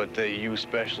 Yeah, but they use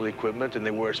special equipment and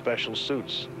they wear special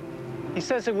suits. He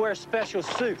says they wear a special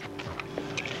suit.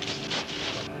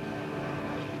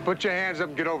 Put your hands up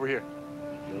and get over here.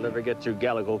 You'll never get through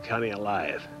Gallagher County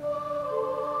alive.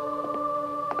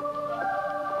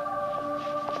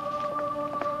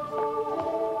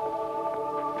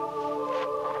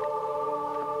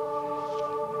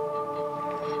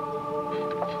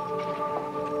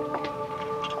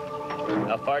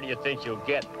 How far do you think you'll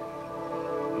get?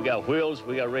 We got wheels,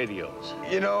 we got radios.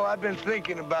 You know, I've been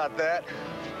thinking about that.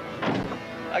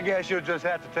 I guess you'll just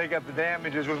have to take up the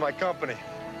damages with my company.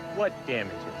 What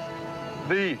damages?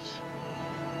 These.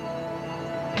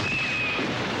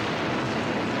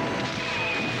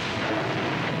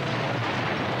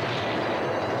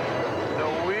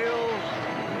 No wheels,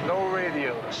 no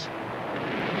radios.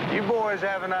 You boys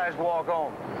have a nice walk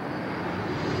home.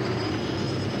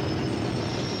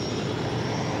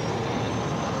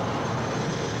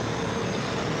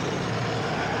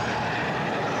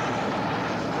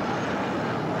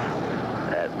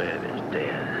 That man is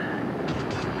dead.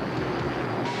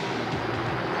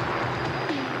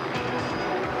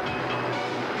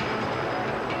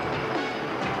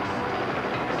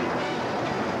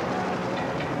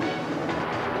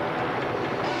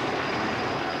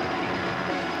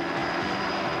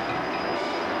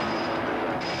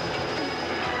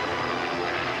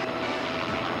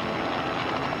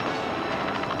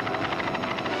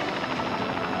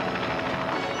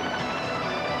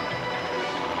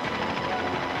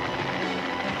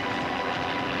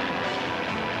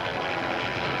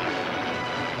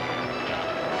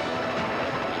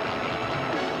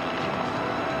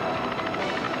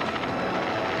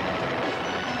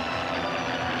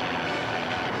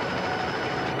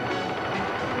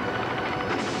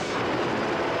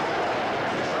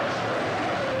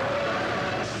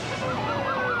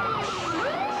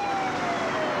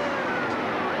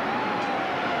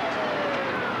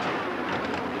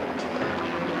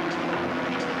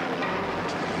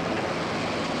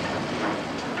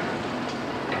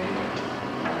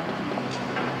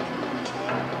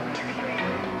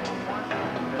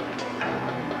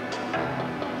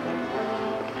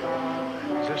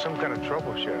 Some kind of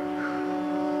trouble, Sheriff.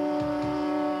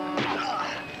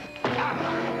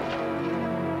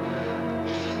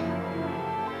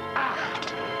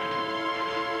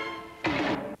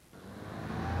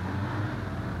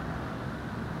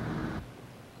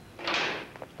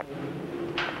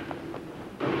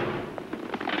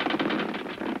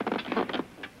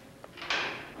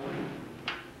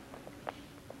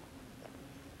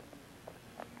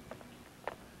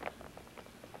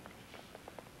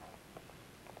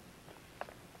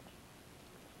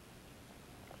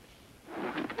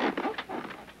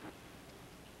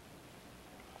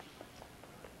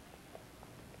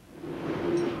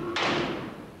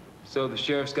 So the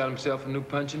sheriff's got himself a new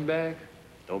punching bag?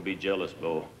 Don't be jealous,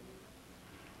 Bo.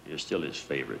 You're still his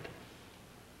favorite.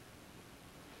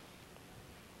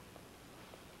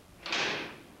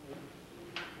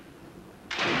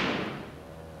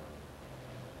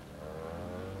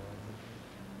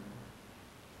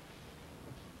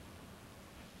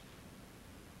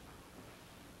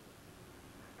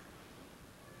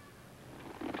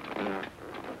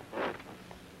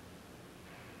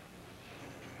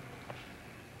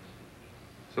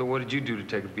 So what did you do to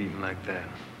take a beating like that?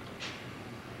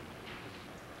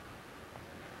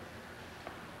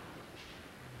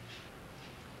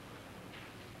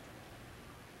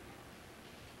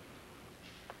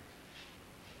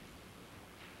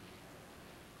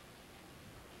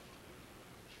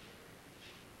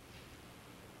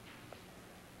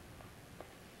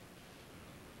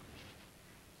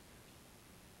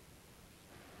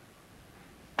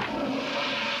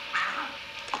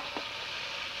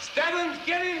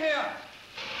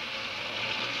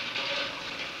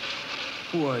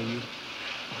 Who are you?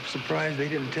 I'm surprised they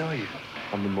didn't tell you.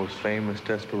 I'm the most famous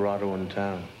desperado in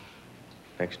town.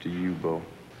 Next to you, Bo.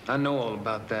 I know all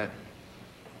about that.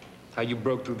 How you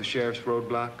broke through the sheriff's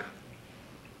roadblock.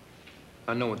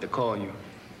 I know what they call you.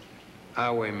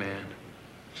 Highwayman.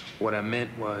 What I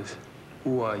meant was,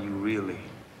 who are you really?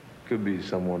 Could be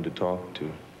someone to talk to.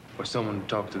 Or someone to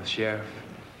talk to the sheriff.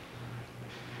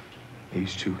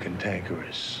 He's too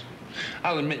cantankerous.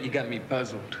 I'll admit you got me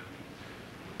puzzled.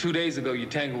 2 days ago, you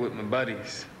tangled with my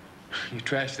buddies. You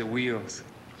trashed their wheels.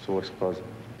 So what's the puzzle?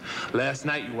 Last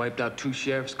night, you wiped out 2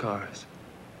 sheriff's cars.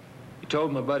 You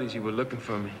told my buddies you were looking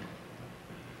for me.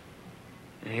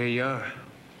 And here you are.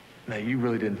 Now, you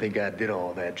really didn't think I did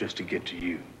all that just to get to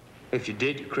you. If you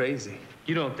did, you're crazy.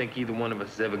 You don't think either one of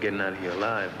us is ever getting out of here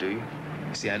alive, do you?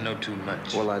 See, I know too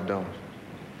much. Well, I don't.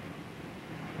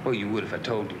 Well, you would if I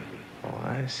told you. Oh,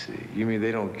 I see. You mean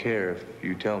they don't care if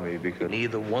you tell me because...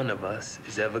 Neither one of us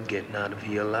is ever getting out of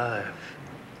here alive.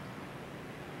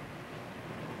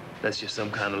 That's just some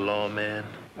kind of law, man.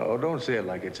 Oh, don't say it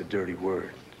like it's a dirty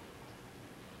word.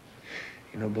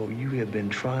 You know, Bo, you have been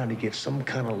trying to get some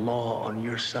kind of law on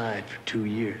your side for 2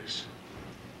 years.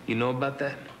 You know about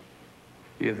that?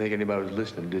 You didn't think anybody was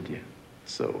listening, did you?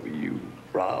 So you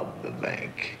robbed the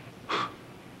bank.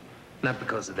 Not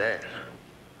because of that.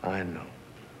 I know.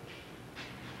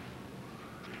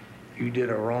 You did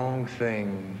a wrong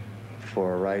thing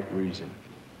for a right reason.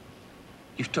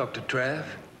 You've talked to Trav?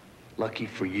 Lucky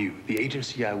for you. The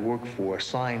agency I work for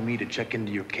assigned me to check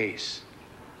into your case.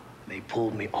 They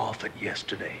pulled me off it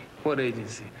yesterday. What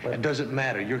agency? It doesn't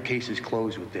matter. Your case is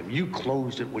closed with them. You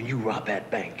closed it when you robbed that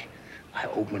bank. I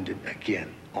opened it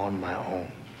again on my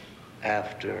own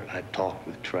after I talked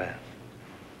with Trav.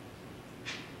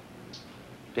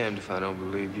 Damned if I don't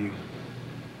believe you.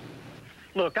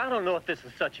 Look, I don't know if this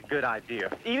is such a good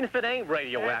idea, even if it ain't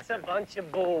radioactive. That's a bunch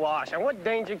of bullwash. And what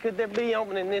danger could there be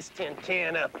opening this tin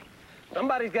can up?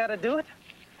 Somebody's got to do it.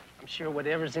 I'm sure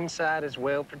whatever's inside is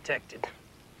well protected.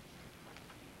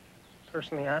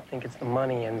 Personally, I think it's the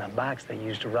money in the box they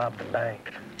used to rob the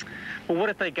bank. Well, what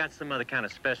if they got some other kind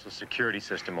of special security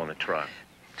system on the truck?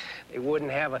 They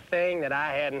wouldn't have a thing that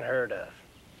I hadn't heard of.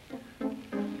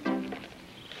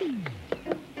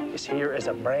 This here is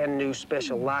a brand new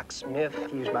special locksmith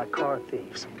used by car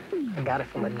thieves. I got it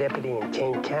from a deputy in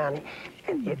King County,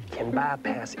 and it can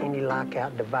bypass any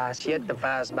lockout device yet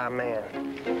devised by man.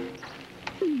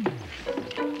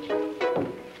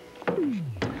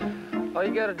 All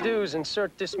you gotta do is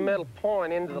insert this metal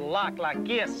point into the lock like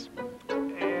this.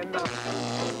 And,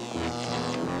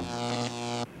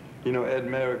 You know, Ed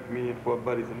Merrick, me and 4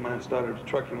 buddies of mine started a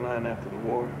trucking line after the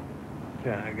war.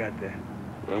 Yeah, I got that.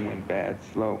 Well, it went bad,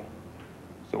 slow.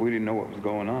 So we didn't know what was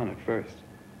going on at first.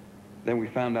 Then we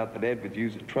found out that Ed was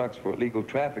using trucks for illegal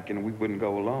traffic and we wouldn't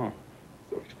go along.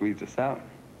 So he squeezed us out.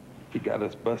 He got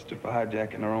us busted for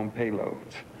hijacking our own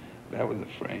payloads. That was a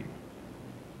frame.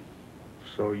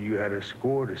 So you had a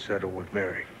score to settle with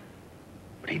Merrick.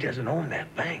 But he doesn't own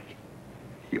that bank.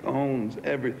 He owns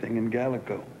everything in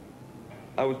Gallico.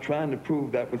 I was trying to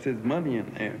prove that was his money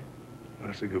in there. Well,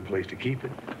 that's a good place to keep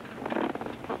it.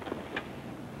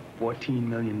 $14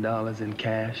 million in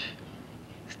cash,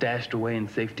 stashed away in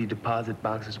safety deposit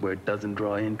boxes where it doesn't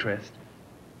draw interest.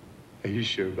 Are you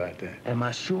sure about that? Am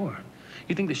I sure?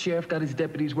 You think the sheriff got his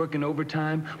deputies working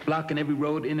overtime, blocking every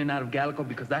road in and out of Gallico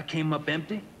because that came up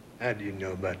empty? How do you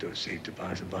know about those safe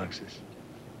deposit boxes?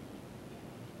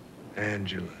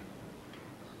 Angela.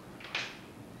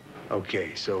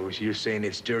 Okay, so you're saying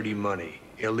it's dirty money,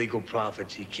 illegal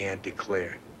profits he can't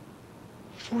declare.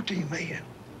 14 million?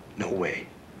 No way.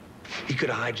 He could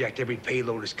have hijacked every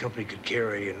payload his company could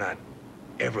carry and not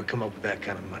ever come up with that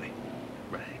kind of money.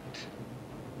 Right.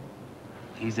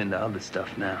 He's into other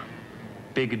stuff now.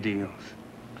 Bigger deals.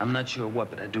 I'm not sure what,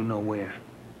 but I do know where.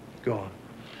 Go on.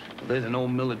 Well, there's an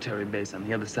old military base on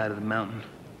the other side of the mountain.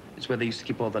 It's where they used to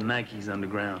keep all the Nikes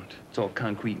underground. It's all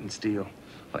concrete and steel.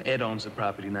 Well, Ed owns the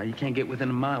property now. You can't get within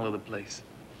a mile of the place.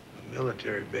 A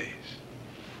military base.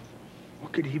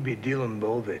 What could he be dealing,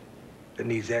 Bo, that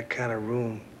needs that kind of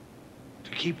room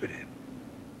to keep it in?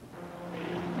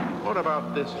 What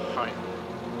about this fight?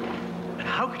 And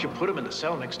how could you put him in the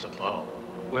cell next to Bo?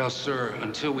 Well, sir,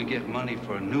 until we get money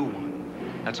for a new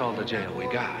one, that's all the jail we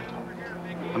got.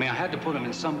 I mean, I had to put him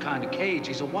in some kind of cage.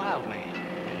 He's a wild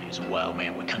man. He's a wild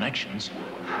man with connections.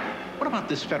 What about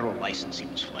this federal license he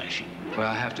was flashing? Well,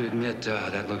 I have to admit,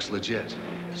 that looks legit.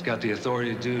 He's got the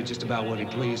authority to do just about what he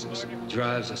pleases.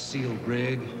 Drives a sealed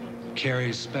rig,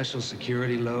 carries special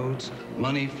security loads,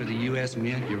 money for the U.S.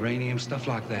 Mint, uranium, stuff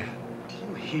like that. Do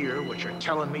you hear what you're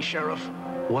telling me, Sheriff?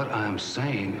 What I'm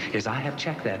saying is I have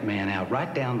checked that man out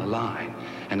right down the line,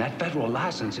 and that federal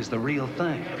license is the real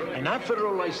thing. And that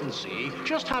federal licensee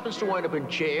just happens to wind up in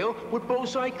jail with Bo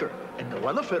Ziker. And no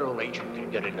other federal agent can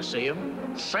get in to see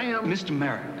him. Sam. Mr.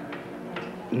 Merrick,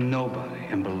 nobody,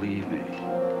 and believe me,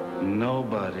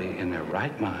 nobody in their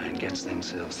right mind gets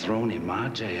themselves thrown in my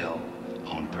jail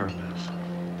on purpose.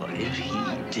 But if he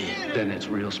did, then it's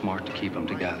real smart to keep them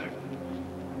together.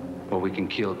 Or we can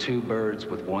kill two birds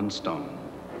with one stone.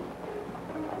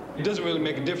 It doesn't really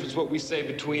make a difference what we say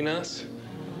between us.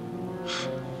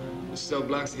 The cell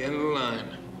block's the end of the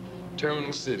line.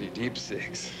 Terminal City, Deep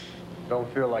Six.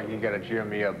 Don't feel like you gotta cheer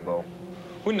me up, Bo.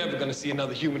 We're never gonna see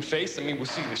another human face. I mean, we'll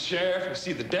see the sheriff, we'll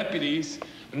see the deputies,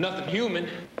 but nothing human.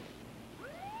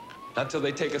 Not till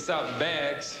they take us out in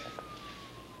bags.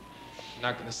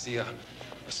 Not gonna see a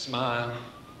smile,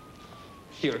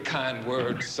 hear a kind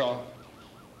word, soft.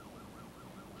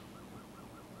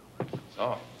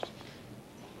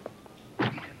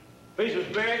 Please,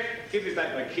 Miss Barrett, give me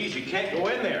back my keys. You can't go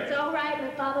in there. It's all right. My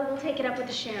father will take it up with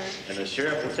the sheriff. And the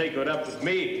sheriff will take it up with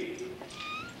me.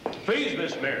 Please,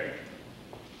 Miss Mary.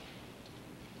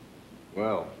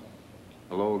 Well,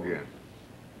 hello again.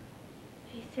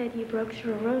 He said you broke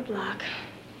through a roadblock.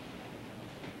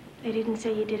 They didn't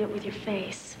say you did it with your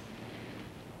face.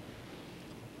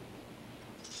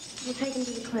 We'll take him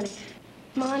to the clinic.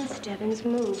 Come on, Stebbins,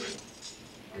 move.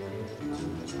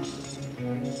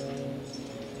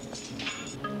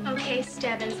 Okay,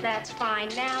 Stebbins, that's fine.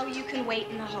 Now you can wait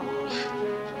in the hall.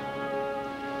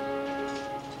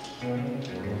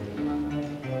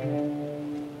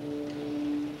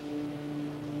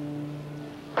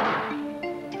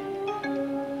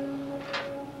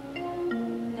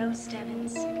 No,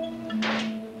 Stebbins.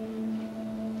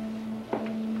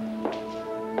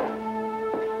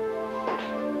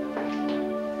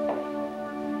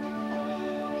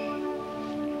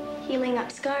 Healing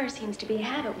up scars seems to be a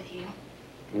habit with you.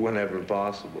 Whenever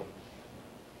possible.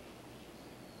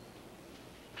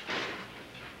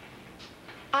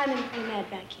 I'm in pre-med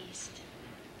back east.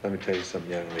 Let me tell you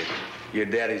something, young lady. Your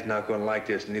daddy's not gonna like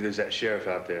this, neither's that sheriff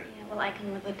out there. Yeah, well, I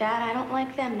can live with that. I don't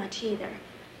like them much either.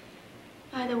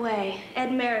 By the way,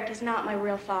 Ed Merrick is not my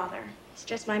real father. He's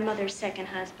just my mother's second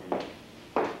husband.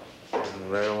 Well,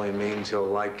 that only means he'll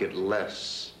like it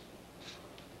less.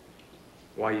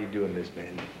 Why are you doing this,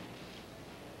 man?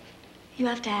 You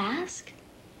have to ask?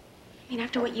 I mean,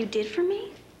 after what you did for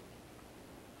me?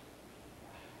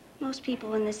 Most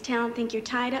people in this town think you're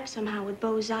tied up somehow with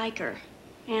Bo Ziker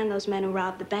and those men who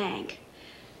robbed the bank.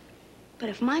 But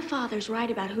if my father's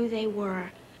right about who they were,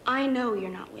 I know you're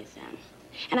not with them.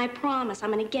 And I promise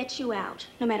I'm gonna get you out,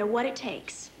 no matter what it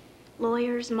takes.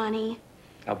 Lawyers, money.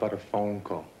 How about a phone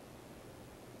call?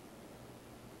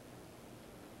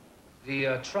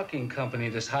 The trucking company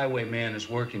this Highwayman is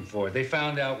working for, they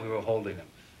found out we were holding him.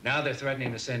 Now they're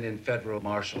threatening to send in federal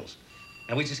marshals.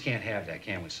 And we just can't have that,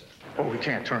 can we, sir? Oh, we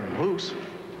can't turn him loose.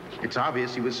 It's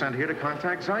obvious he was sent here to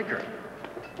contact Ziker.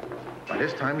 By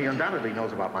this time, he undoubtedly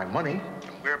knows about my money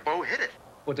and where Bo hid it.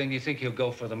 Well, then you think he'll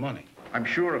go for the money? I'm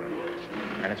sure of it.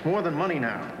 And it's more than money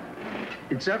now.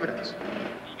 It's evidence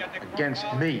against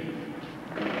me.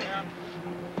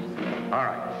 All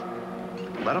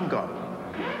right. Let him go.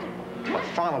 But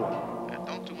follow him. And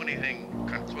don't do anything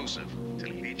conclusive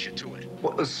till he leads you to it.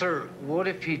 Well, sir, what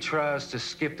if he tries to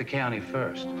skip the county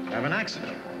first? Have an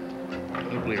accident. The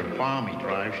nuclear bomb he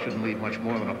drives shouldn't leave much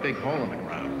more than a big hole in the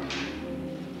ground.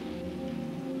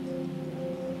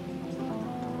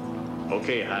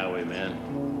 Okay,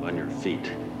 Highwayman, on your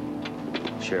feet.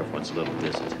 Sheriff wants a little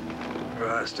visit.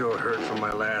 I still hurt from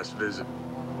my last visit.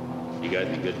 You got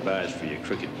any good buys for your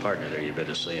crooked partner there, you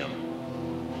better say him.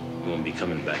 He won't be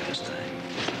coming back this time.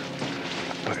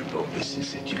 All right, Bo, this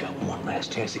is it. You got one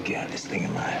last chance to get out of this thing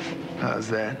alive. How's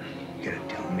that? You gotta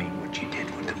tell me what you did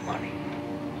with the money.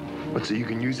 What, so you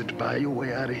can use it to buy your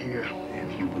way out of here?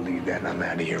 If you believe that, I'm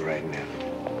out of here right now.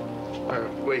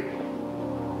 Wait.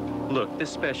 Look, this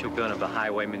special gun of the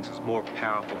Highwayman's is more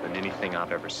powerful than anything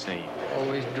I've ever seen.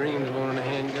 Always dreamed of owning a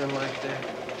handgun like that.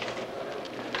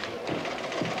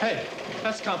 Hey,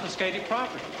 that's confiscated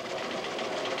property.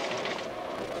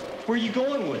 Where are you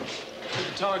going with it?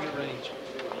 To the target range.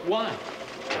 Why?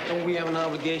 Don't we have an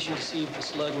obligation to see if the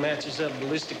slug matches up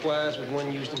ballistic-wise with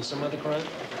one used in some other crime?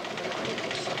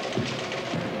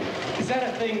 Is that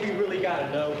a thing we really gotta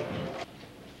know?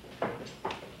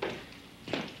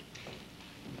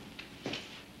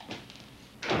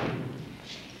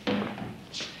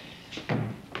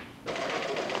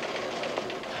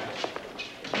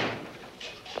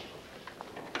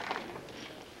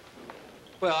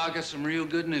 Well, I got some real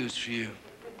good news for you.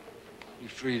 You're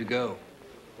free to go.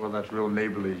 Well, that's real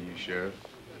neighborly of you, Sheriff.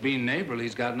 Being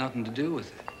neighborly's got nothing to do with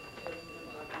it.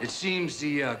 It seems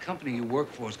the company you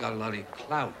work for's got a lot of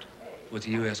clout with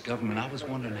the U.S. government. I was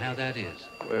wondering how that is.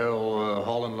 Well,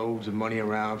 hauling loads of money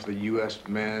around for the U.S.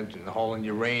 Mint and hauling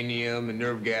uranium and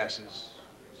nerve gases.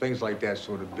 Things like that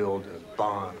sort of build a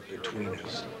bond between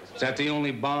us. Is that the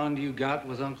only bond you got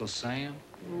with Uncle Sam?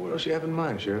 What else you have in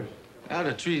mind, Sheriff? I'd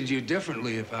have treated you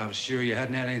differently if I was sure you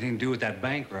hadn't had anything to do with that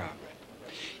bank robbery.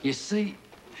 You see,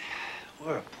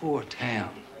 we're a poor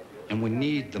town, and we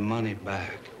need the money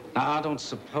back. Now, I don't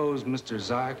suppose Mr.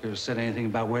 Ziker said anything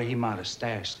about where he might have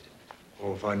stashed it.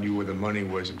 Well, if I knew where the money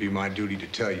was, it'd be my duty to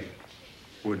tell you,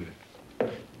 wouldn't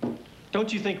it?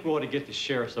 Don't you think we ought to get the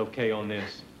sheriff's okay on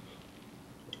this?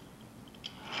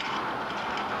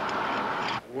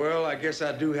 Well, I guess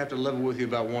I do have to level with you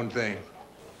about one thing.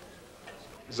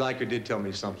 Ziker did tell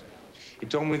me something. He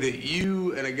told me that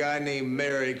you and a guy named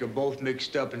Merrick are both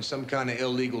mixed up in some kind of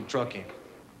illegal trucking.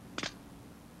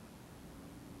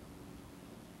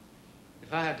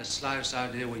 If I had the slightest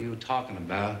idea what you were talking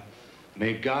about,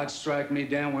 may God strike me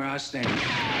down where I stand.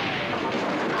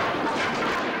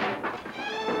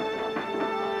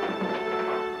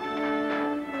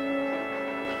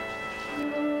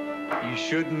 You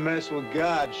shouldn't mess with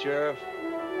God, Sheriff.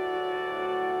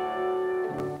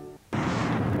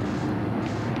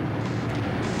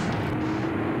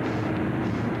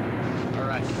 All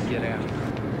right, get after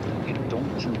him. And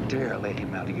don't you dare let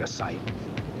him out of your sight.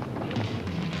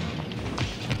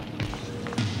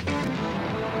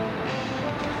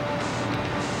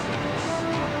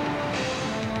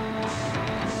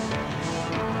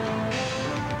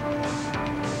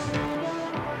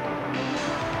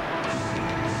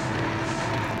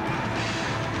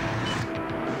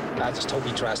 I just hope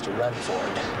he tries to run for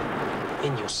it.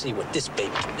 Then you'll see what this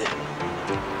baby can do.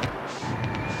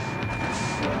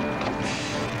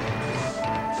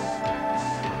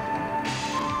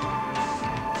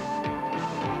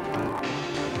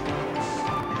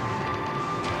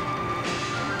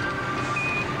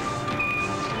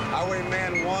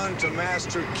 Highwayman 1 to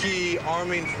Master Key,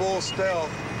 arming full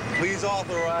stealth. Please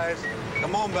authorize.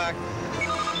 Come on back.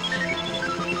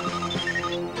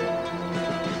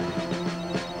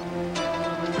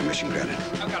 Permission granted.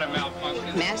 I've got a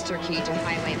malfunction. Master key to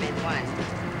Highwayman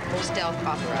 1. Full stealth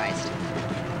authorized.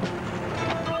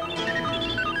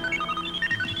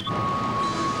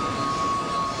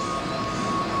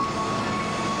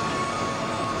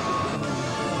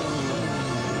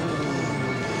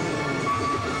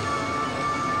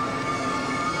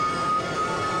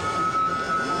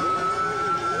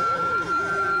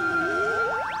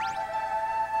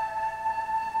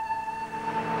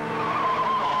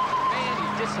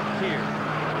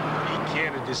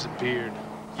 Disappeared.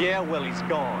 Yeah, well, he's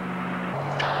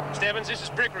gone. Stebbins, this is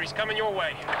Bricker. He's coming your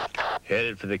way.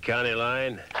 Headed for the county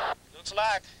line? Looks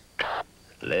like.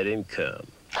 Let him come.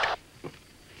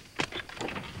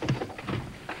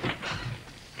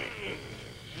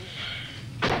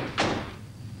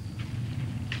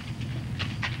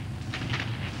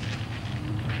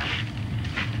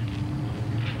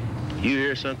 You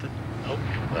hear something? Nope,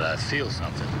 but I feel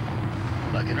something.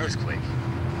 Like an earthquake.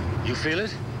 You feel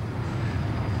it?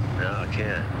 No, I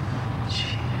can't.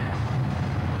 Gee.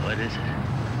 What is it?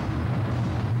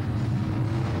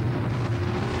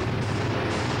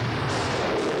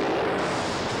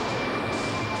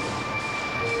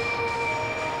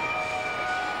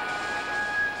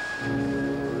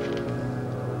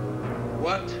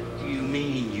 What do you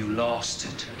mean you lost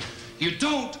it? You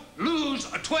don't lose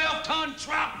a 12-ton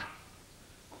truck!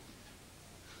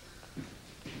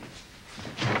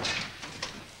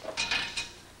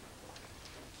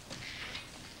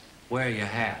 Wear your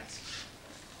hats.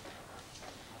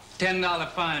 $10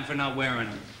 fine for not wearing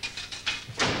them.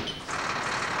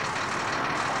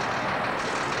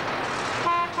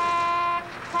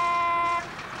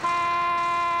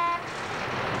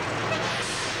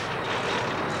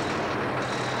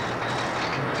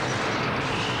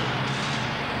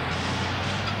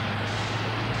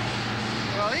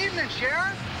 Well, evening,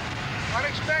 Sheriff.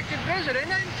 Unexpected visit,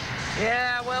 isn't it?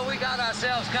 Yeah, well, we got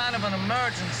ourselves kind of an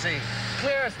emergency.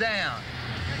 Clear us down.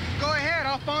 Go ahead,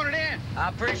 I'll phone it in. I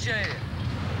appreciate it.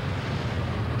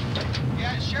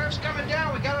 Yeah, the sheriff's coming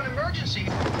down. We got an emergency.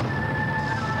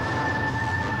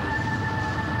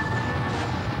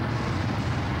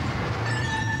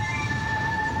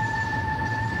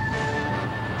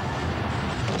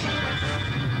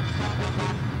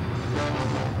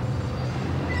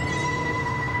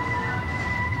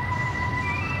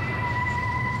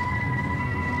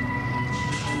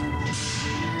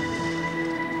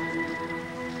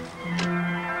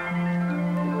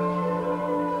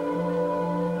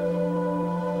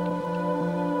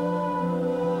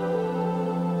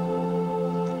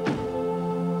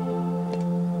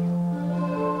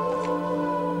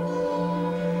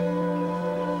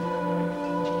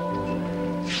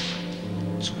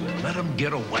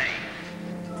 get away.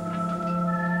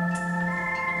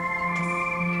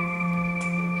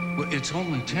 Well, it's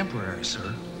only temporary,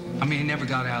 sir. I mean, he never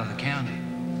got out of the county.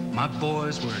 My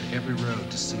boys were at every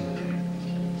road to see him.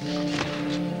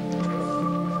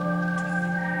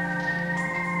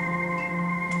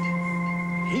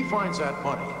 He finds that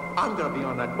money. I'm gonna be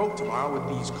on that boat tomorrow with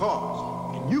these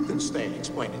cars. And you can stay and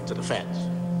explain it to the feds.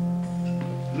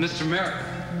 Mr. Merrick.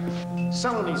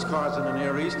 Selling these cars in the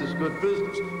Near East is good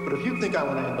business. But if you think I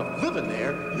want to end up living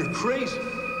there, you're crazy.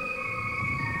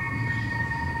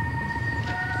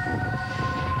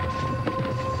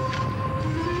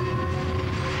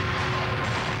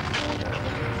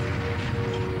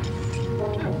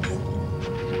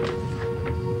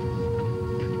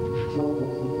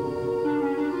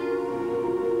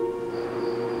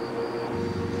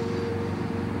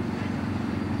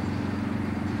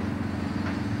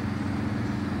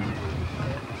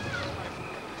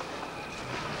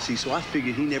 See, so I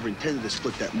figured he never intended to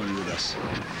split that money with us.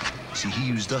 See, he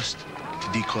used us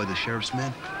to decoy the sheriff's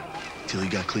men till he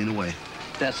got clean away.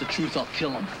 If that's the truth, I'll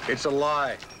kill him. It's a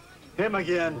lie. Him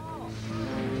again.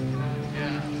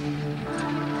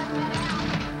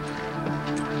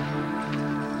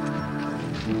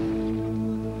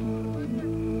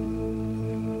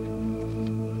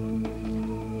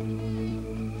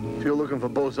 If you're looking for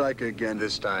Bo Ziker again,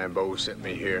 this time Bo sent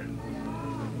me here.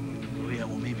 Oh, yeah,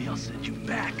 well, maybe I'll send you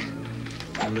back.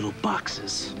 In little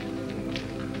boxes.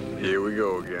 Here we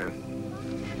go again.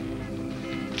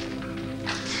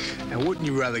 And wouldn't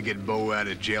you rather get Bo out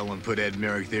of jail and put Ed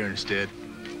Merrick there instead?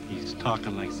 He's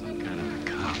talking like some kind of a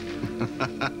cop.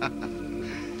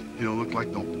 You don't look like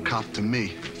no cop to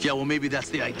me. Yeah, well, maybe that's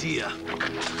the idea.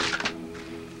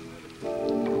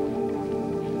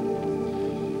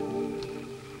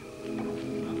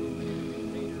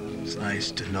 It's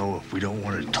nice to know if we don't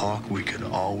want to talk, we could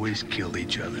always kill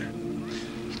each other.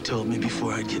 You told me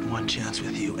before I'd get one chance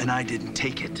with you, and I didn't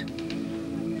take it.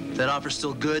 That offer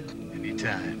still good?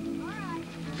 Anytime.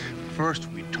 First,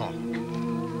 we talk.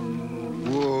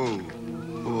 Whoa.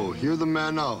 Whoa, hear the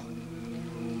man out.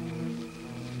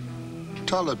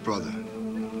 Tell it, brother.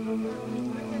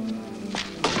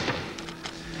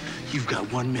 You've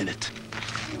got 1 minute.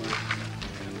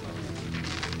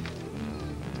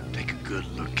 Take a good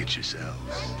look at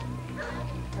yourselves.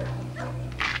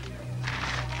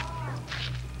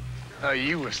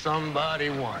 You were somebody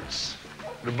once.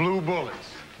 The Blue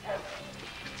Bullets.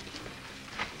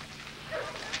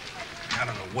 I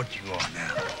don't know what you are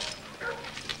now.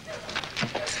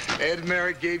 Ed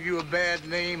Merrick gave you a bad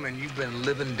name, and you've been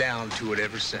living down to it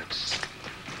ever since.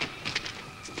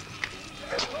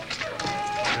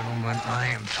 Gentlemen, I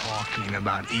am talking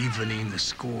about evening the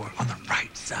score on the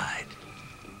right side.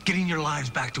 Getting your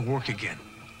lives back to work again.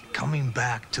 Coming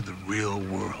back to the real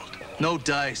world. No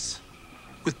dice.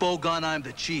 With Bo gone, I'm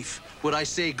the chief. What I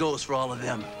say goes for all of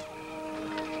them.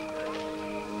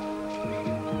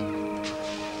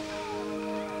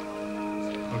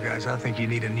 Well, guys, I think you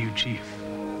need a new chief.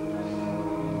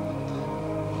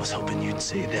 I was hoping you'd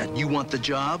say that. You want the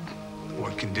job?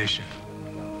 What condition?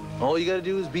 All you gotta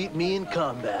do is beat me in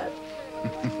combat.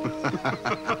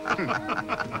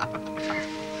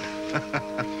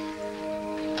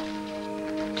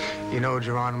 You know,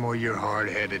 Geronimo, you're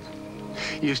hard-headed.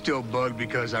 You're still bugged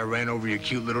because I ran over your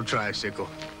cute little tricycle.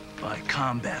 By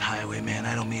combat, Highwayman,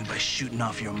 I don't mean by shooting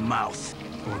off your mouth.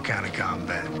 What kind of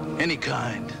combat? Any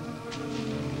kind.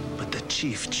 But the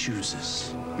chief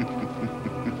chooses.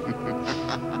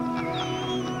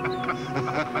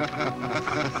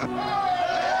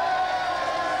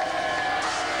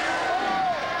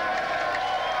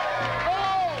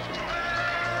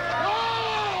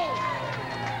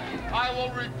 I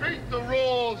will repeat the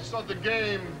rules of the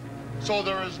game so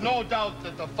there is no doubt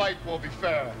that the fight will be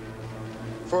fair.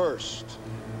 First,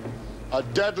 a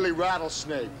deadly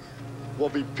rattlesnake will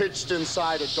be pitched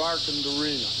inside a darkened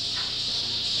arena.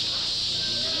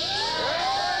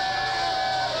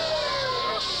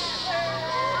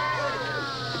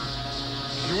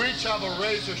 You each have a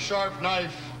razor-sharp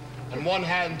knife and one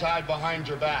hand tied behind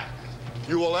your back.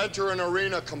 You will enter an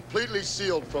arena completely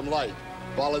sealed from light,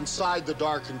 while inside the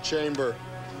darkened chamber,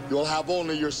 you will have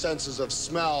only your senses of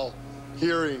smell,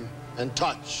 hearing, and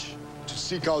touch to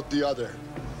seek out the other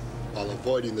while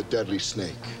avoiding the deadly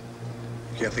snake.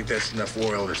 Yeah, I think that's enough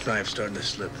oil. This knife's starting to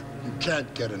slip. You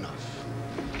can't get enough.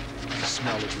 The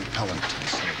smell is repellent to the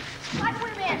snake.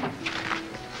 Highwayman!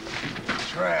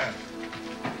 Trav.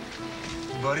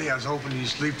 Buddy, I was hoping you'd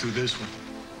sleep through this one.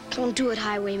 Don't do it,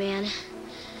 Highwayman.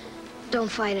 Don't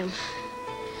fight him.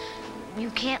 You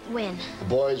can't win. The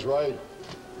boy's right.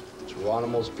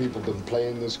 Geronimo's people have been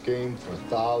playing this game for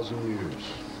 1,000 years.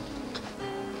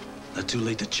 Not too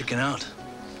late to chicken out,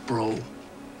 bro.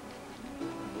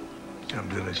 I'm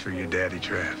doing this for your daddy,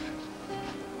 Trav.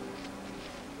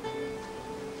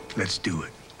 Let's do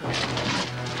it.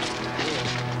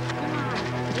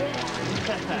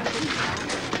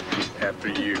 After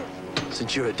you.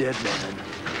 Since you're a dead man,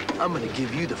 I'm gonna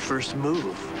give you the first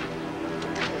move.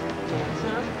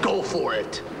 Go for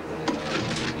it.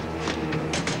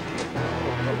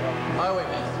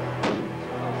 Highwayman.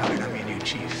 How did I mean you,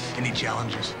 Chief? Any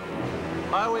challenges?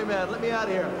 Highwayman, let me out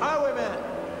of here. Highwayman!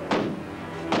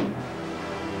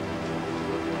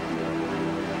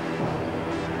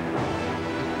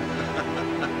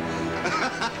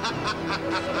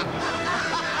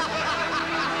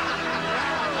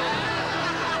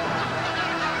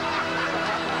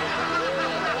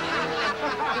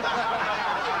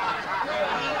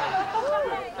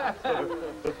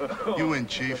 You win,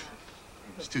 Chief.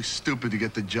 It's too stupid to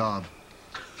get the job.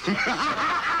 All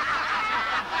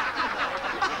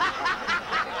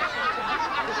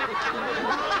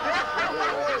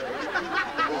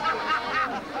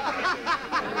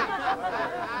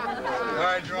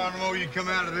right, Geronimo, you come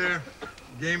out of there.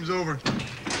 Game's over.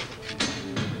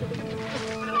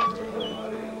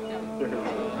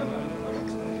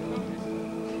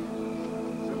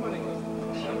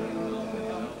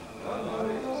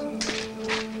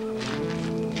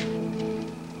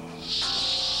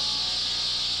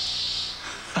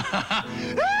 I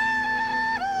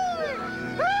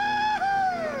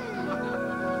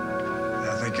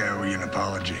think I owe you an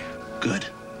apology. Good,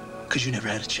 because you never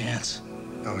had a chance.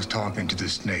 I was talking to the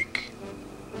snake.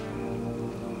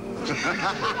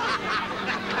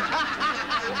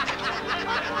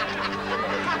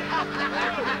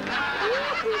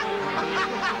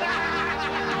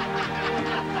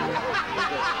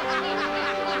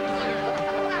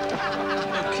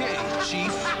 Okay,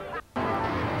 Chief.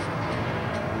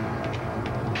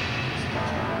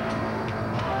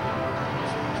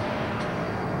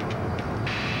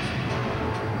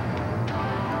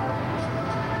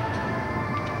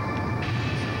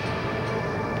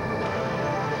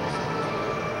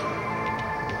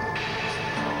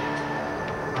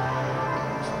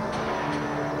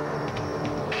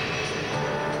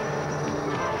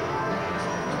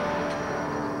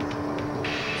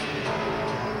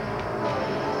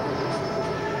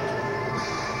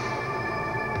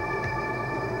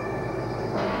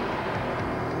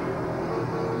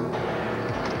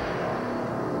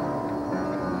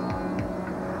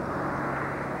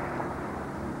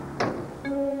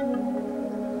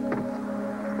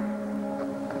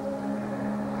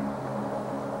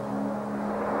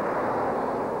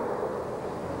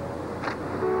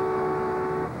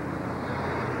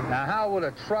 Now, how would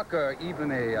a trucker,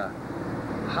 even a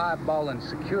high-balling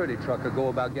security trucker, go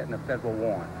about getting a federal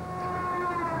warrant?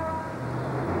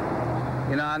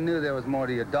 You know, I knew there was more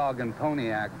to your dog and pony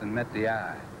act than met the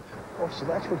eye. Oh, so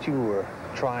that's what you were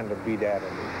trying to beat out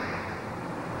of me.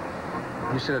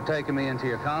 You should have taken me into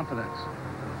your confidence.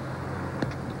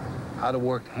 I'd have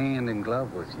worked hand in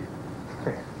glove with you.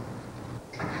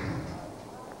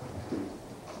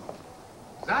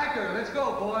 Ziker, let's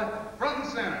go, boy. Front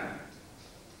and center.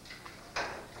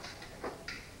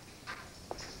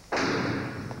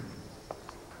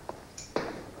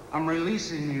 I'm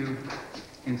releasing you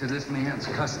into this man's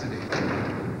custody.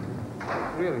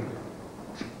 Really?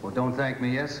 Well, don't thank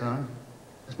me yet, son.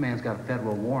 This man's got a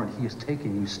federal warrant. He is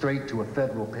taking you straight to a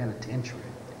federal penitentiary.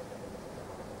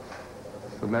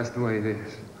 So that's the way it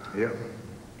is. Yep.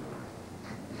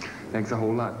 Thanks a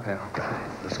whole lot, pal.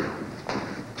 Let's go.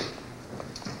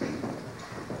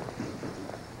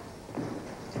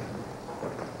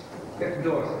 Get the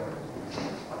door, sir.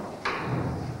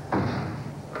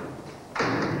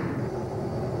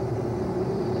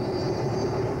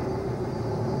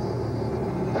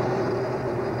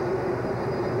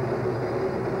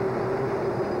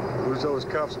 Who's those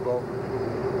cuffs, Bo?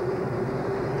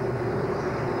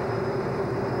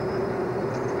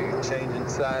 Are you changing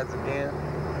sides again?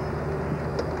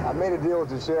 I made a deal with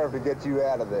the sheriff to get you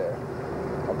out of there.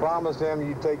 I promised him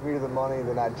you'd take me to the money,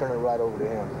 then I'd turn it right over to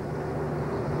him.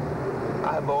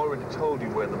 I've already told you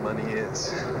where the money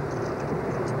is.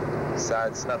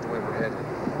 Besides, it's not the way we're headed.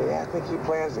 Yeah, I think he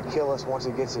plans to kill us once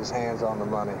he gets his hands on the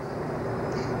money.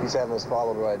 He's having us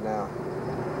followed right now.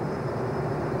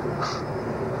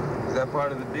 Is that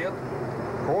part of the deal?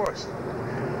 Of course.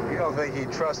 You don't think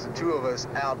he'd trust the two of us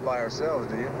out by ourselves,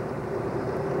 do you?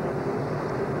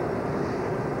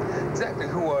 Exactly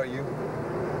who are you?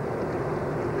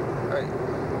 Hey,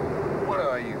 what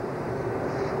are you?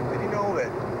 Did you know that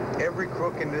every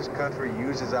crook in this country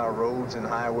uses our roads and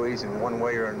highways in one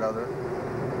way or another?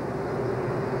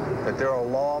 That there are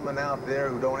lawmen out there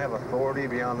who don't have authority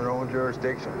beyond their own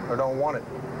jurisdiction, or don't want it.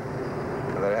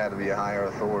 And there had to be a higher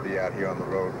authority out here on the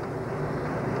road.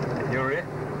 You're it?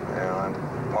 Yeah, I'm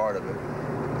part of it.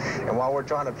 And while we're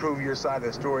trying to prove your side of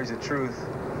the story's the truth,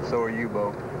 so are you,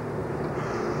 Bo.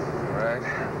 Right.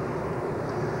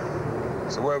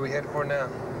 So where are we headed for now?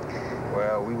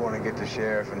 Well, we want to get the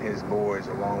sheriff and his boys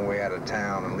a long way out of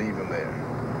town and leave them there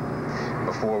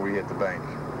before we hit the bank.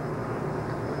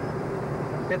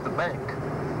 Hit the bank?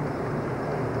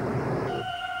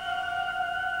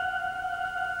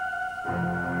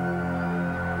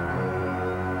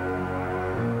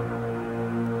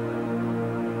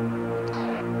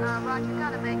 Roger,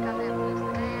 got a bank on that blue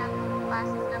sedan.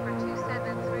 License number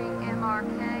 273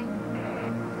 MRK.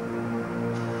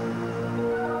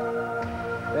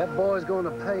 That boy's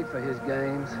gonna pay for his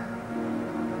games.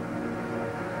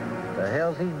 The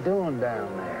hell's he doing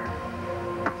down there?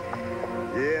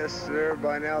 Yes, sir.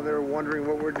 By now they're wondering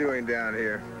what we're doing down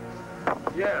here.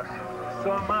 Yeah,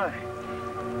 so am I.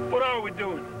 What are we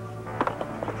doing?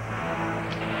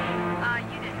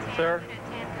 Sir,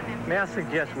 may I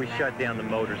suggest we shut down the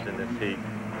motors in this heat?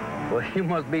 Well, you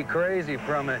must be crazy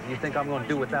from it. You think I'm gonna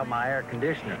do without my air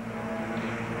conditioner.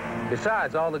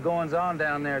 Besides, all the goings-on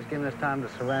down there is giving us time to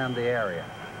surround the area.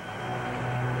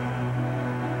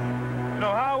 No,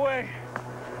 Highway,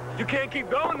 you can't keep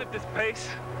going at this pace.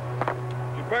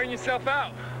 You burn yourself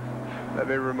out. Let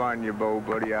me remind you, Bo,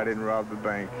 buddy, I didn't rob the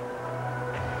bank.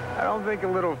 I don't think a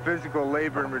little physical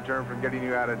labor in return for getting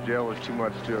you out of jail is too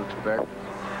much to expect.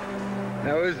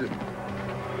 Now, is it?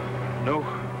 No.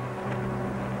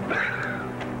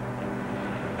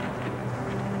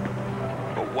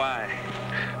 But why?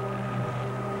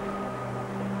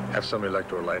 Have some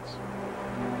electro lights.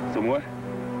 Some what?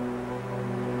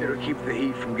 It'll keep the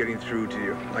heat from getting through to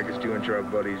you, like it's doing to our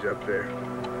buddies up there.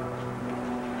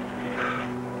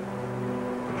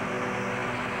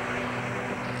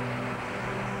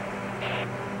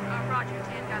 Roger,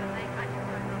 10 got a bank on your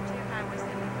road, 2 Highway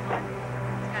 71.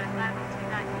 It's got a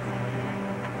 502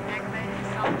 1978. Aggravated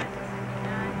assault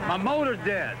 1979. My motor's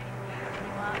dead.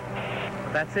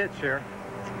 That's it, Sheriff.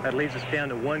 That leaves us down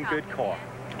to one good car.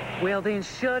 Well, then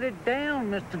shut it down,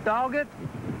 Mr. Doggett.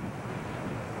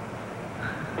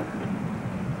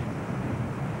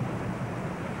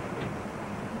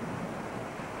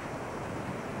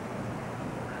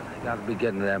 They gotta be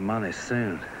getting to that money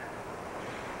soon.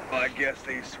 Well, I guess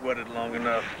they sweated long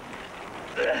enough.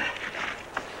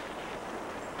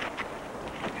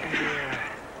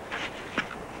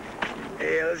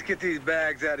 Hey, let's get these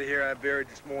bags out of here I buried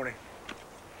this morning.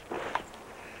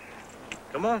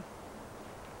 Come on.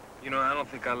 You know, I don't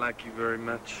think I like you very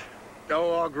much.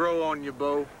 Oh, I'll grow on you,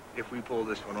 Bo, if we pull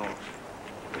this one off.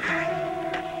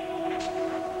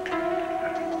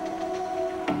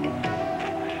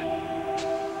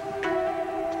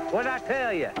 What'd I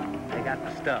tell you? They got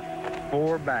the stuff.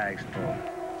 4 bags full.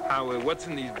 Highway, what's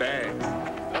in these bags?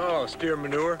 Oh, steer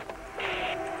manure.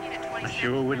 I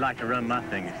sure would like to run my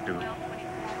fingers through it.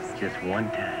 Just one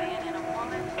time.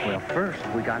 Well, first,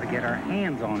 we got to get our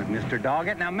hands on it, Mr.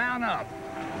 Doggett. Now, mount up.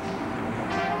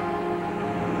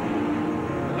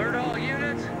 Alert all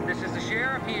units. This is the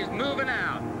sheriff. He is moving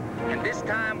out. And this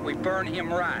time, we burn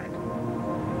him right.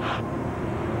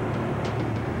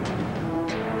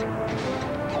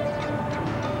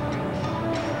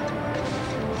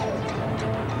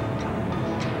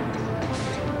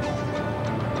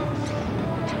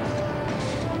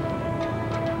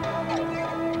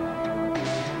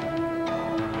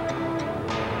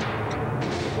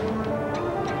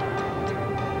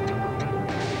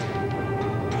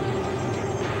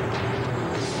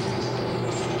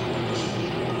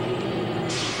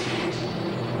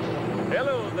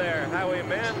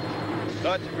 Highwayman.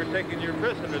 Thought you were taking your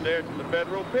prisoner there to the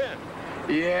federal pen.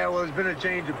 Yeah, well, there's been a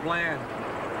change of plan.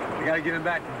 We gotta get him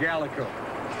back to Gallico.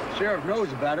 Sheriff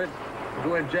knows about it. We'll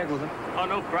go ahead and check with him. Oh,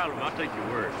 no problem. I'll take your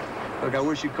word. Look, I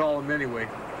wish you'd call him anyway.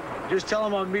 Just tell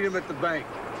him I'll meet him at the bank.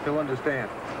 He'll understand.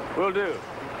 Will do.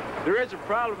 There is a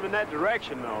problem in that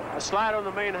direction, though. A slide on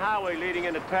the main highway leading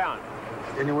into town.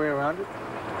 Any way around it?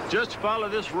 Just follow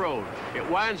this road. It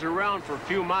winds around for a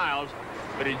few miles,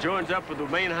 but it joins up with the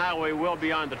main highway well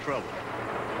beyond the trouble.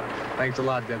 Thanks a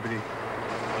lot, Deputy.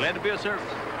 Glad to be of service.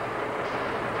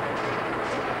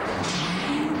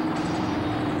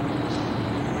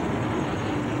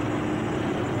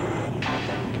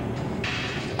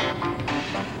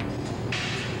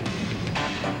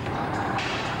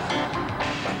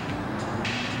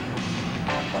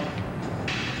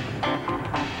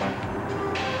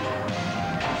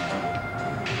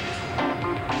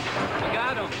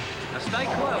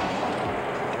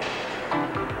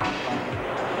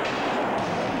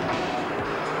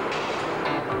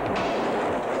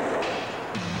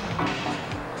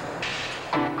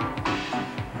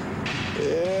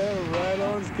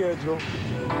 schedule.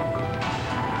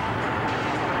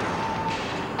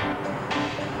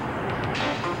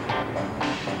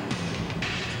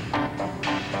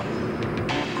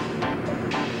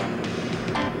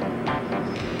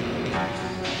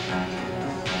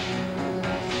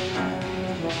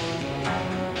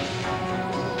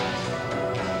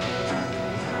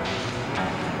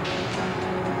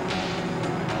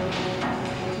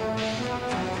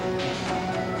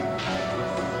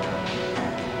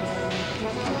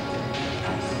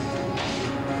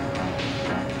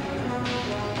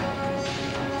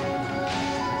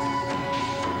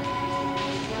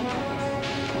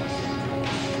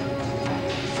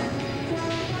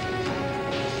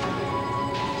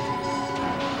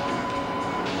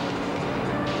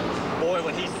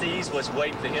 What's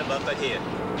waiting for him up ahead.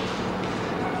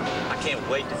 I can't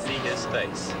wait to see his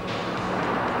face.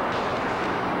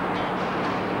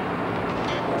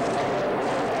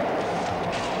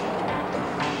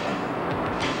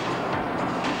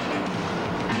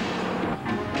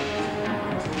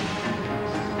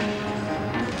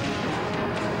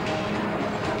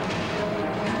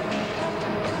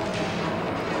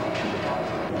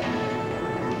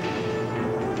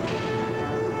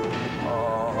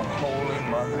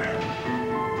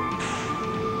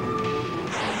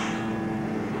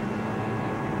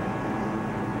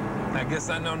 I guess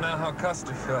I know now how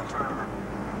Custer felt.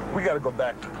 We gotta go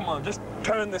back. Come on, just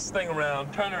turn this thing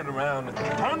around. Turn it around.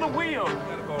 Turn the wheel. We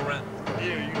gotta go around.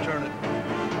 Here, you turn it.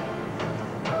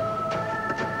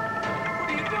 What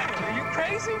are you doing? Are you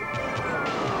crazy?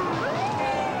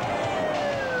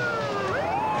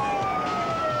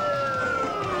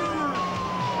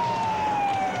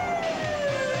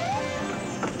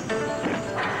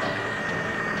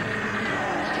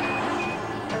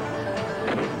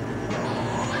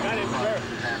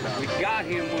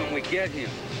 Him when we get him.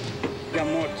 Got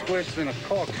more twists than a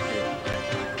corkscrew.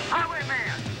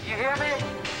 Highwayman, you hear me?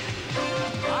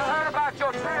 I heard about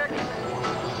your trick.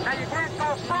 Now you can't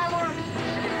go forward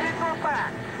and you can't go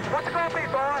back. What's it gonna be,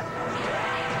 boy?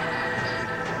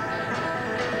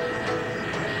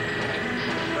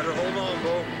 Better hold on,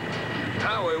 Bo.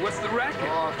 Highway, what's the racket?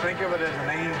 Oh, think of it as an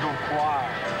angel choir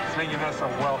singing us a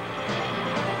welcome.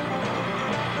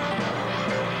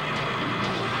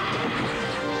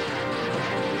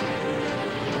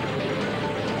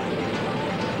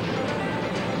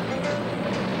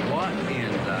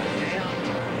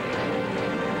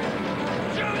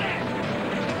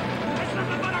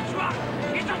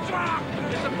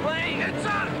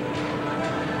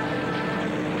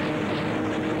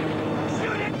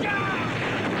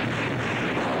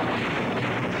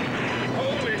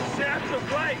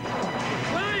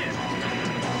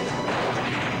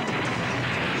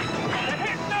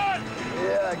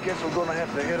 I guess we're gonna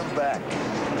have to hit him back.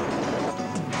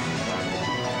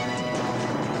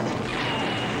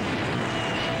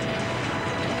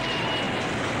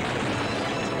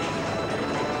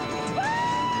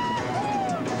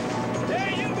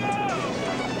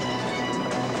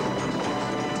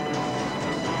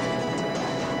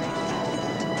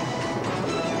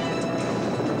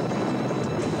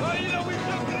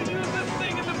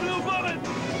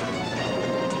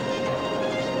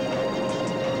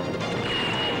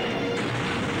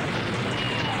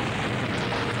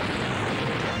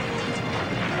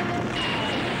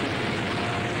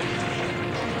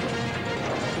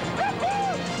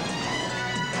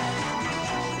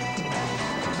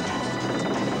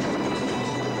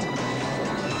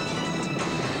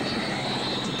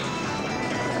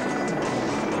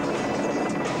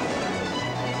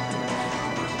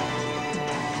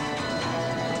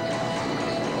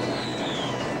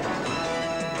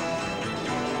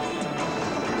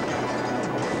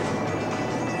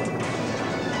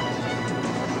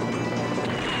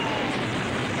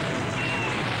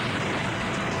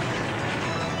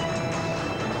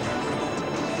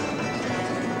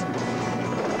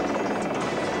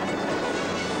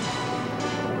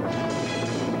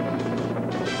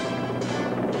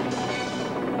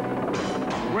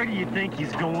 Where do you think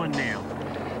he's going now?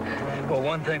 Well,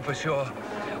 one thing for sure,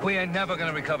 we ain't never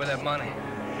gonna recover that money.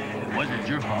 It wasn't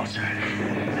your fault, sir.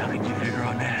 How could you figure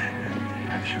on that?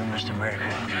 I'm sure Mr. Merrick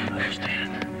will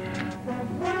understand.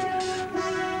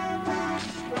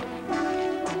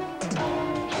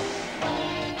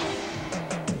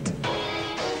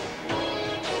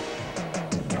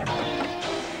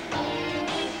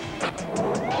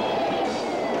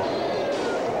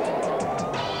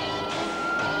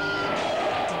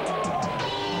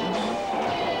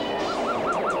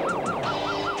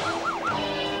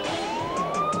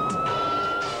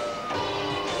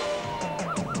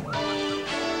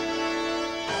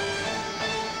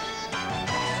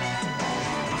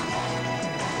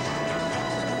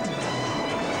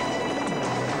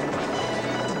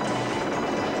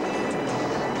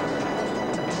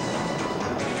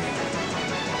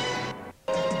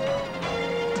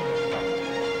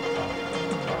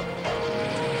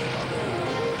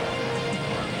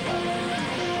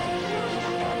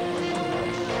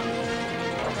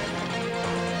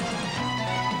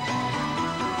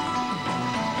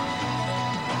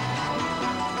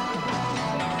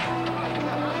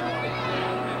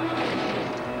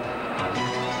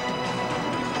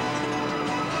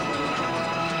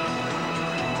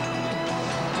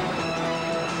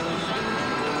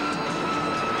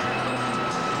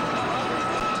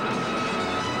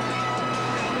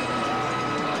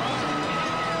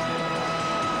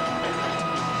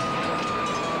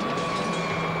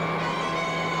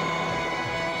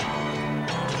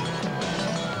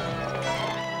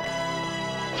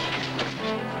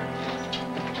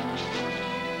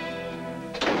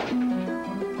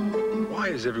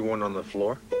 is everyone on the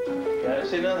floor? Yeah, I didn't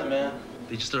say nothing, man.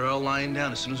 They just started all lying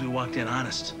down as soon as we walked in,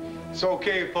 honest. It's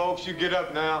okay, folks. You get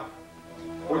up now.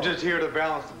 We're just here to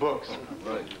balance the books.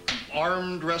 Right.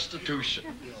 Armed restitution.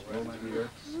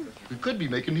 We could be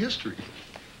making history.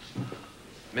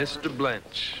 Mr.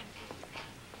 Blanche.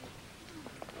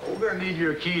 We're gonna need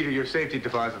your key to your safety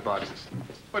deposit boxes.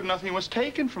 But nothing was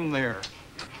taken from there.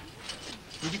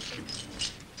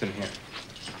 It's in here.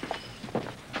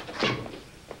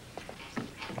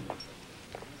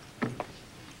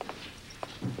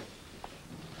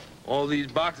 All these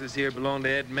boxes here belong to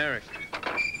Ed Merrick.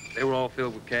 They were all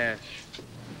filled with cash.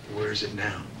 Where is it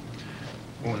now?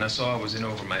 Well, when I saw it was in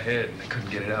over my head and I couldn't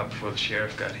get it out before the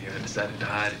sheriff got here, I decided to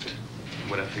hide it.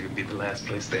 What I figured would be the last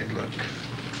place they'd look.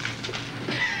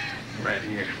 Right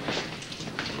here.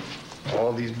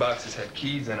 All these boxes had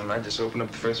keys in them. I just opened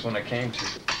up the first one I came to.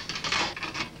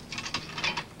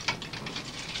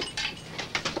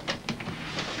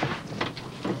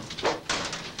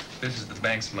 This is the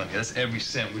bank's money. That's every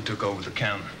cent we took over the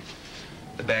counter.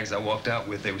 The bags I walked out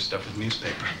with, they were stuffed with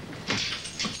newspaper.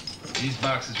 These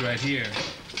boxes right here,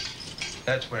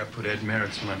 that's where I put Ed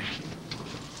Merritt's money.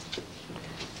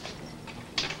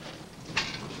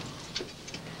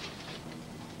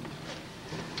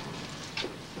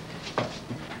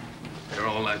 They're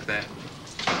all like that.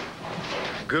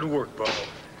 Good work, Bo.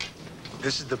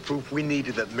 This is the proof we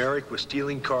needed that Merrick was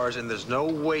stealing cars, and there's no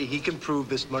way he can prove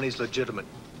this money's legitimate.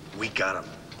 We got him.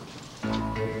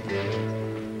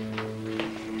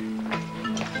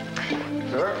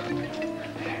 Sir,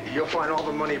 you'll find all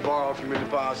the money borrowed from your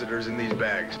depositors in these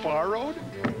bags. Borrowed?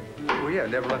 Well, yeah,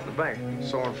 never left the bank.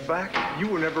 So, in fact, you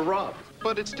were never robbed.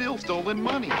 But it's still stolen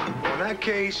money. Well, in that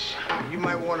case, you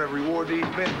might want to reward these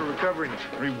men for recovering it.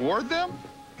 Reward them?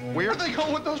 Where are they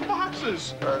going with those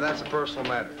boxes? That's a personal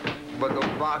matter. But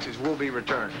those boxes will be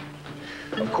returned.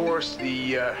 Of course,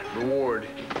 the reward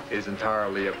is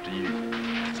entirely up to you.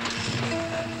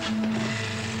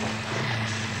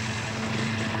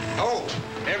 Oh,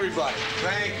 everybody,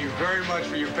 thank you very much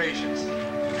for your patience.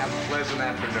 Have a pleasant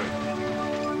afternoon.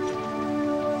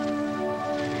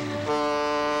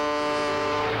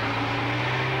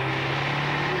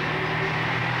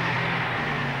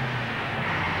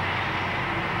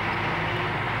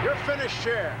 You're finished,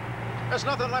 Chair. There's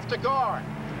nothing left to guard.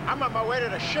 I'm on my way to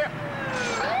the ship.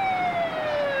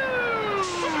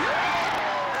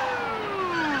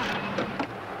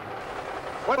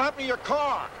 What happened to your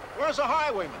car? Where's the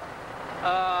highwayman?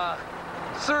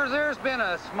 Sir, there's been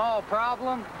a small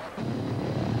problem.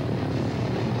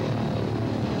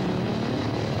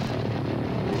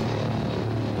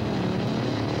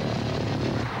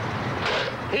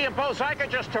 He and Bo Ziker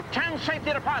just took 10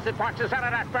 safety deposit boxes out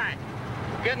of that bank.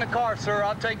 Get in the car, sir.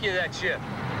 I'll take you to that ship.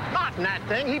 Not in that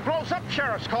thing. He blows up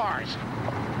sheriff's cars.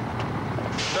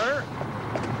 Sir?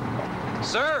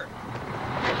 Sir?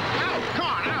 Out! Come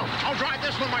on, out! I'll drive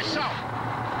this one myself.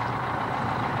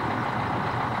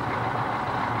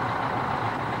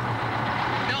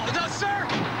 No, sir!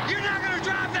 You're not gonna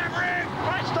drive that rig!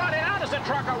 I started out as a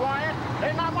trucker, Wyatt.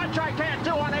 There's not much I can't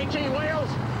do on 18 wheels.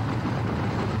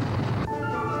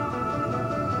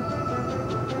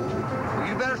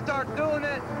 You better start doing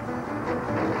it.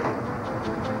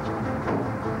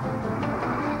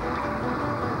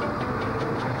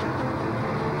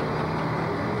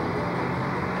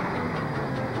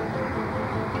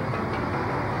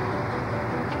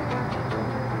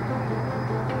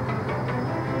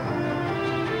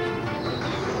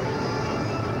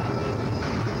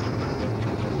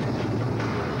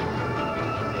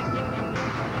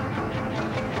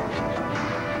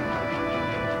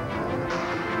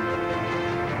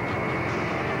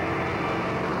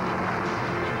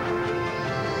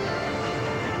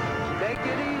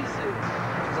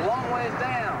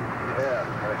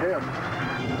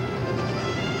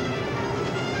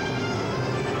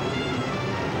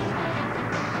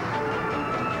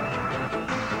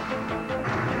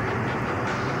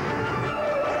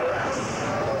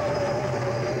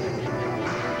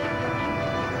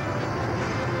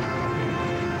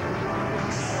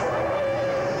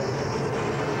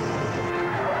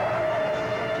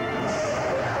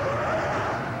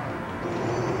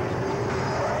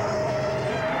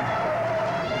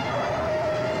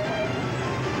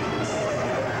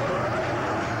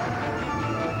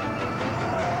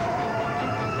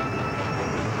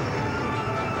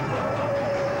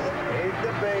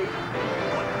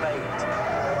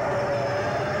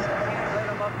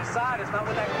 It's not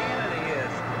what that cannon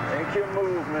is. Make your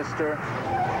move, mister.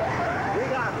 We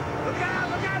got it. Look out!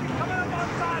 Look out! He's coming up on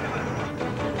the side of us.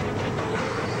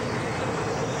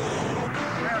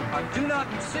 I do not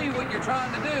see what you're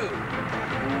trying to do.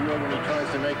 steering wheel when he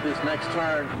tries to make this next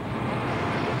turn.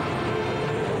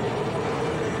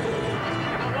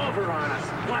 Come over on us.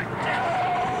 Blacktop.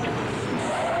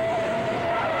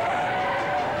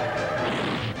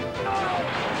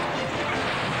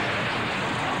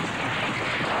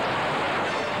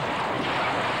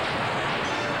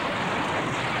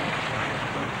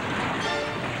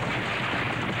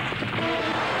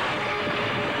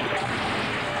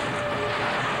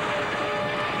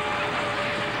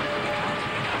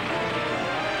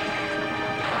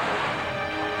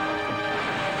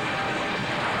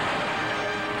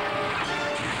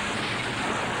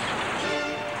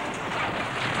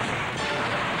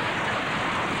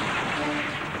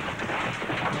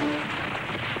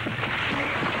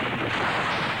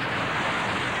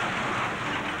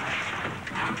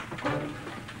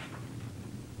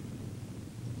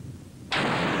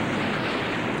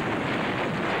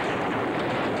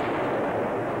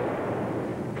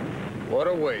 What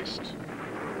a waste.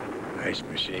 Nice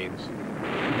machines.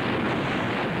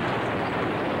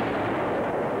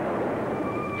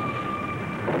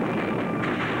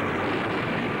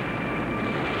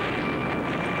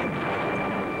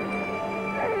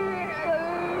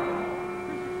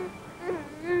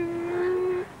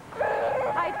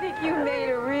 I think you made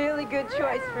a really good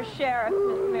choice for sheriff,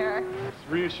 Miss Merrick. It's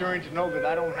reassuring to know that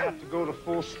I don't have to go to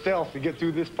full stealth to get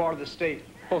through this part of the state.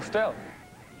 Full stealth?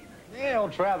 Yeah,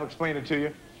 old Trav explained it to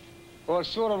you. Well, it's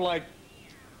sort of like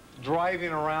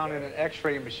driving around in an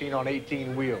X-ray machine on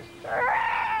 18 wheels.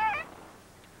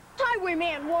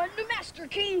 Highwayman 1 to Master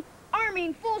King.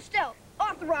 Arming full stealth.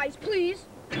 Authorized, please.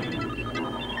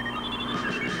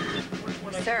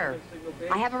 Sir,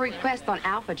 I have a request on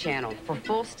Alpha Channel for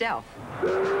full stealth. You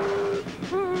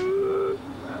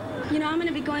know, I'm going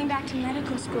to be going back to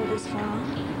medical school this fall.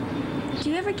 Do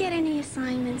you ever get any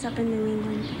assignments up in New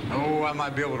England? Oh, I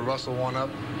might be able to rustle one up.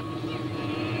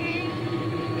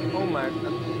 Oh, my.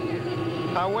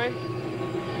 Highway?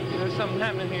 There's something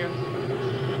happening here.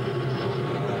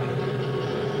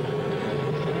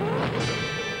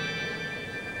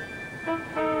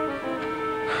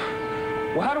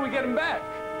 Well, how do we get him back?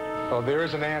 Oh, there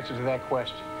is an answer to that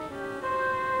question.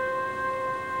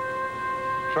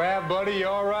 Trav, buddy, you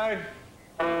all right?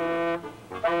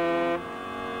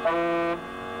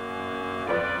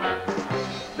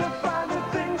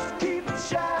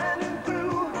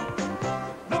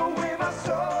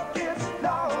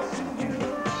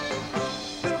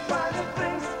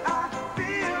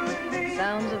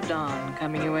 Sounds of dawn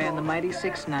coming your way on the mighty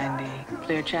 690.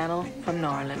 Clear channel from New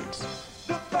Orleans.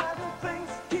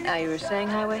 Now, you were saying,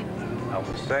 Highway? I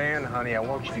was saying, honey, I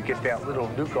want you to get that little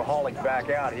Dukeaholic back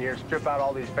out here, strip out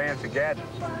all these fancy gadgets.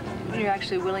 You're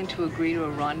actually willing to agree to a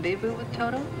rendezvous with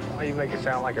Toto? Well, you make it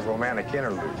sound like a romantic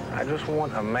interlude. I just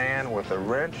want a man with a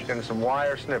wrench and some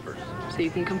wire snippers. So you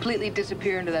can completely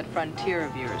disappear into that frontier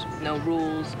of yours. No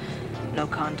rules, no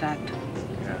contact.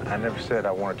 Yeah, I never said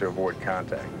I wanted to avoid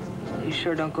contact. You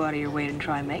sure don't go out of your way to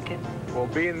try and make it. Well,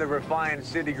 being the refined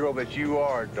city girl that you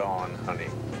are, Dawn, honey,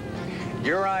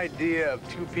 your idea of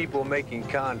two people making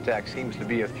contact seems to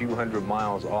be a few hundred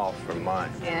miles off from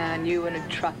mine. Yeah, and you in a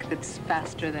truck that's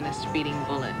faster than a speeding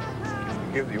bullet.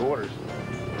 Give the orders.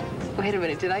 Wait a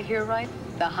minute, did I hear right?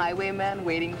 The highwayman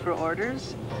waiting for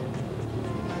orders?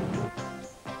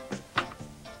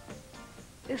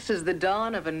 This is the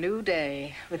dawn of a new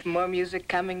day, with more music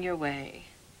coming your way.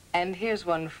 And here's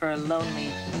one for a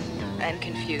lonely and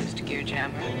confused gear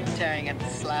jammer, tearing at the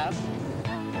slab.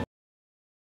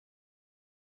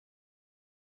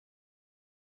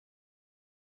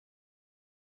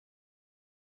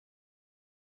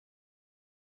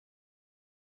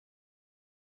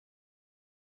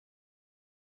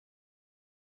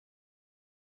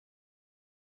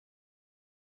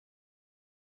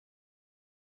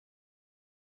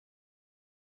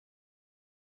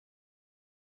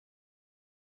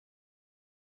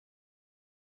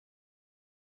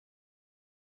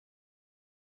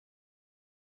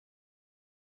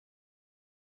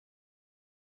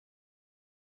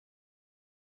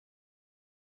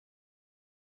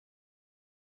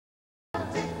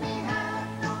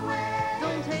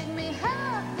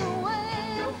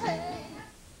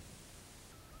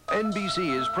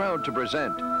 NBC is proud to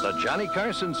present The Johnny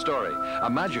Carson Story, a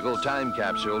magical time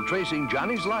capsule tracing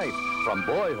Johnny's life from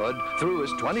boyhood through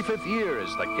his 25th year as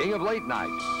the king of late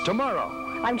night. Tomorrow.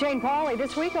 I'm Jane Pauley.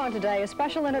 This week on Today, a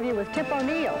special interview with Tip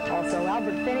O'Neill, also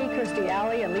Albert Finney, Kirstie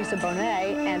Alley, and Lisa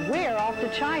Bonet, and we're off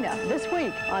to China this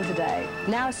week on Today.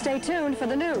 Now stay tuned for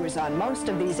the news on most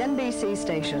of these NBC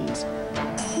stations.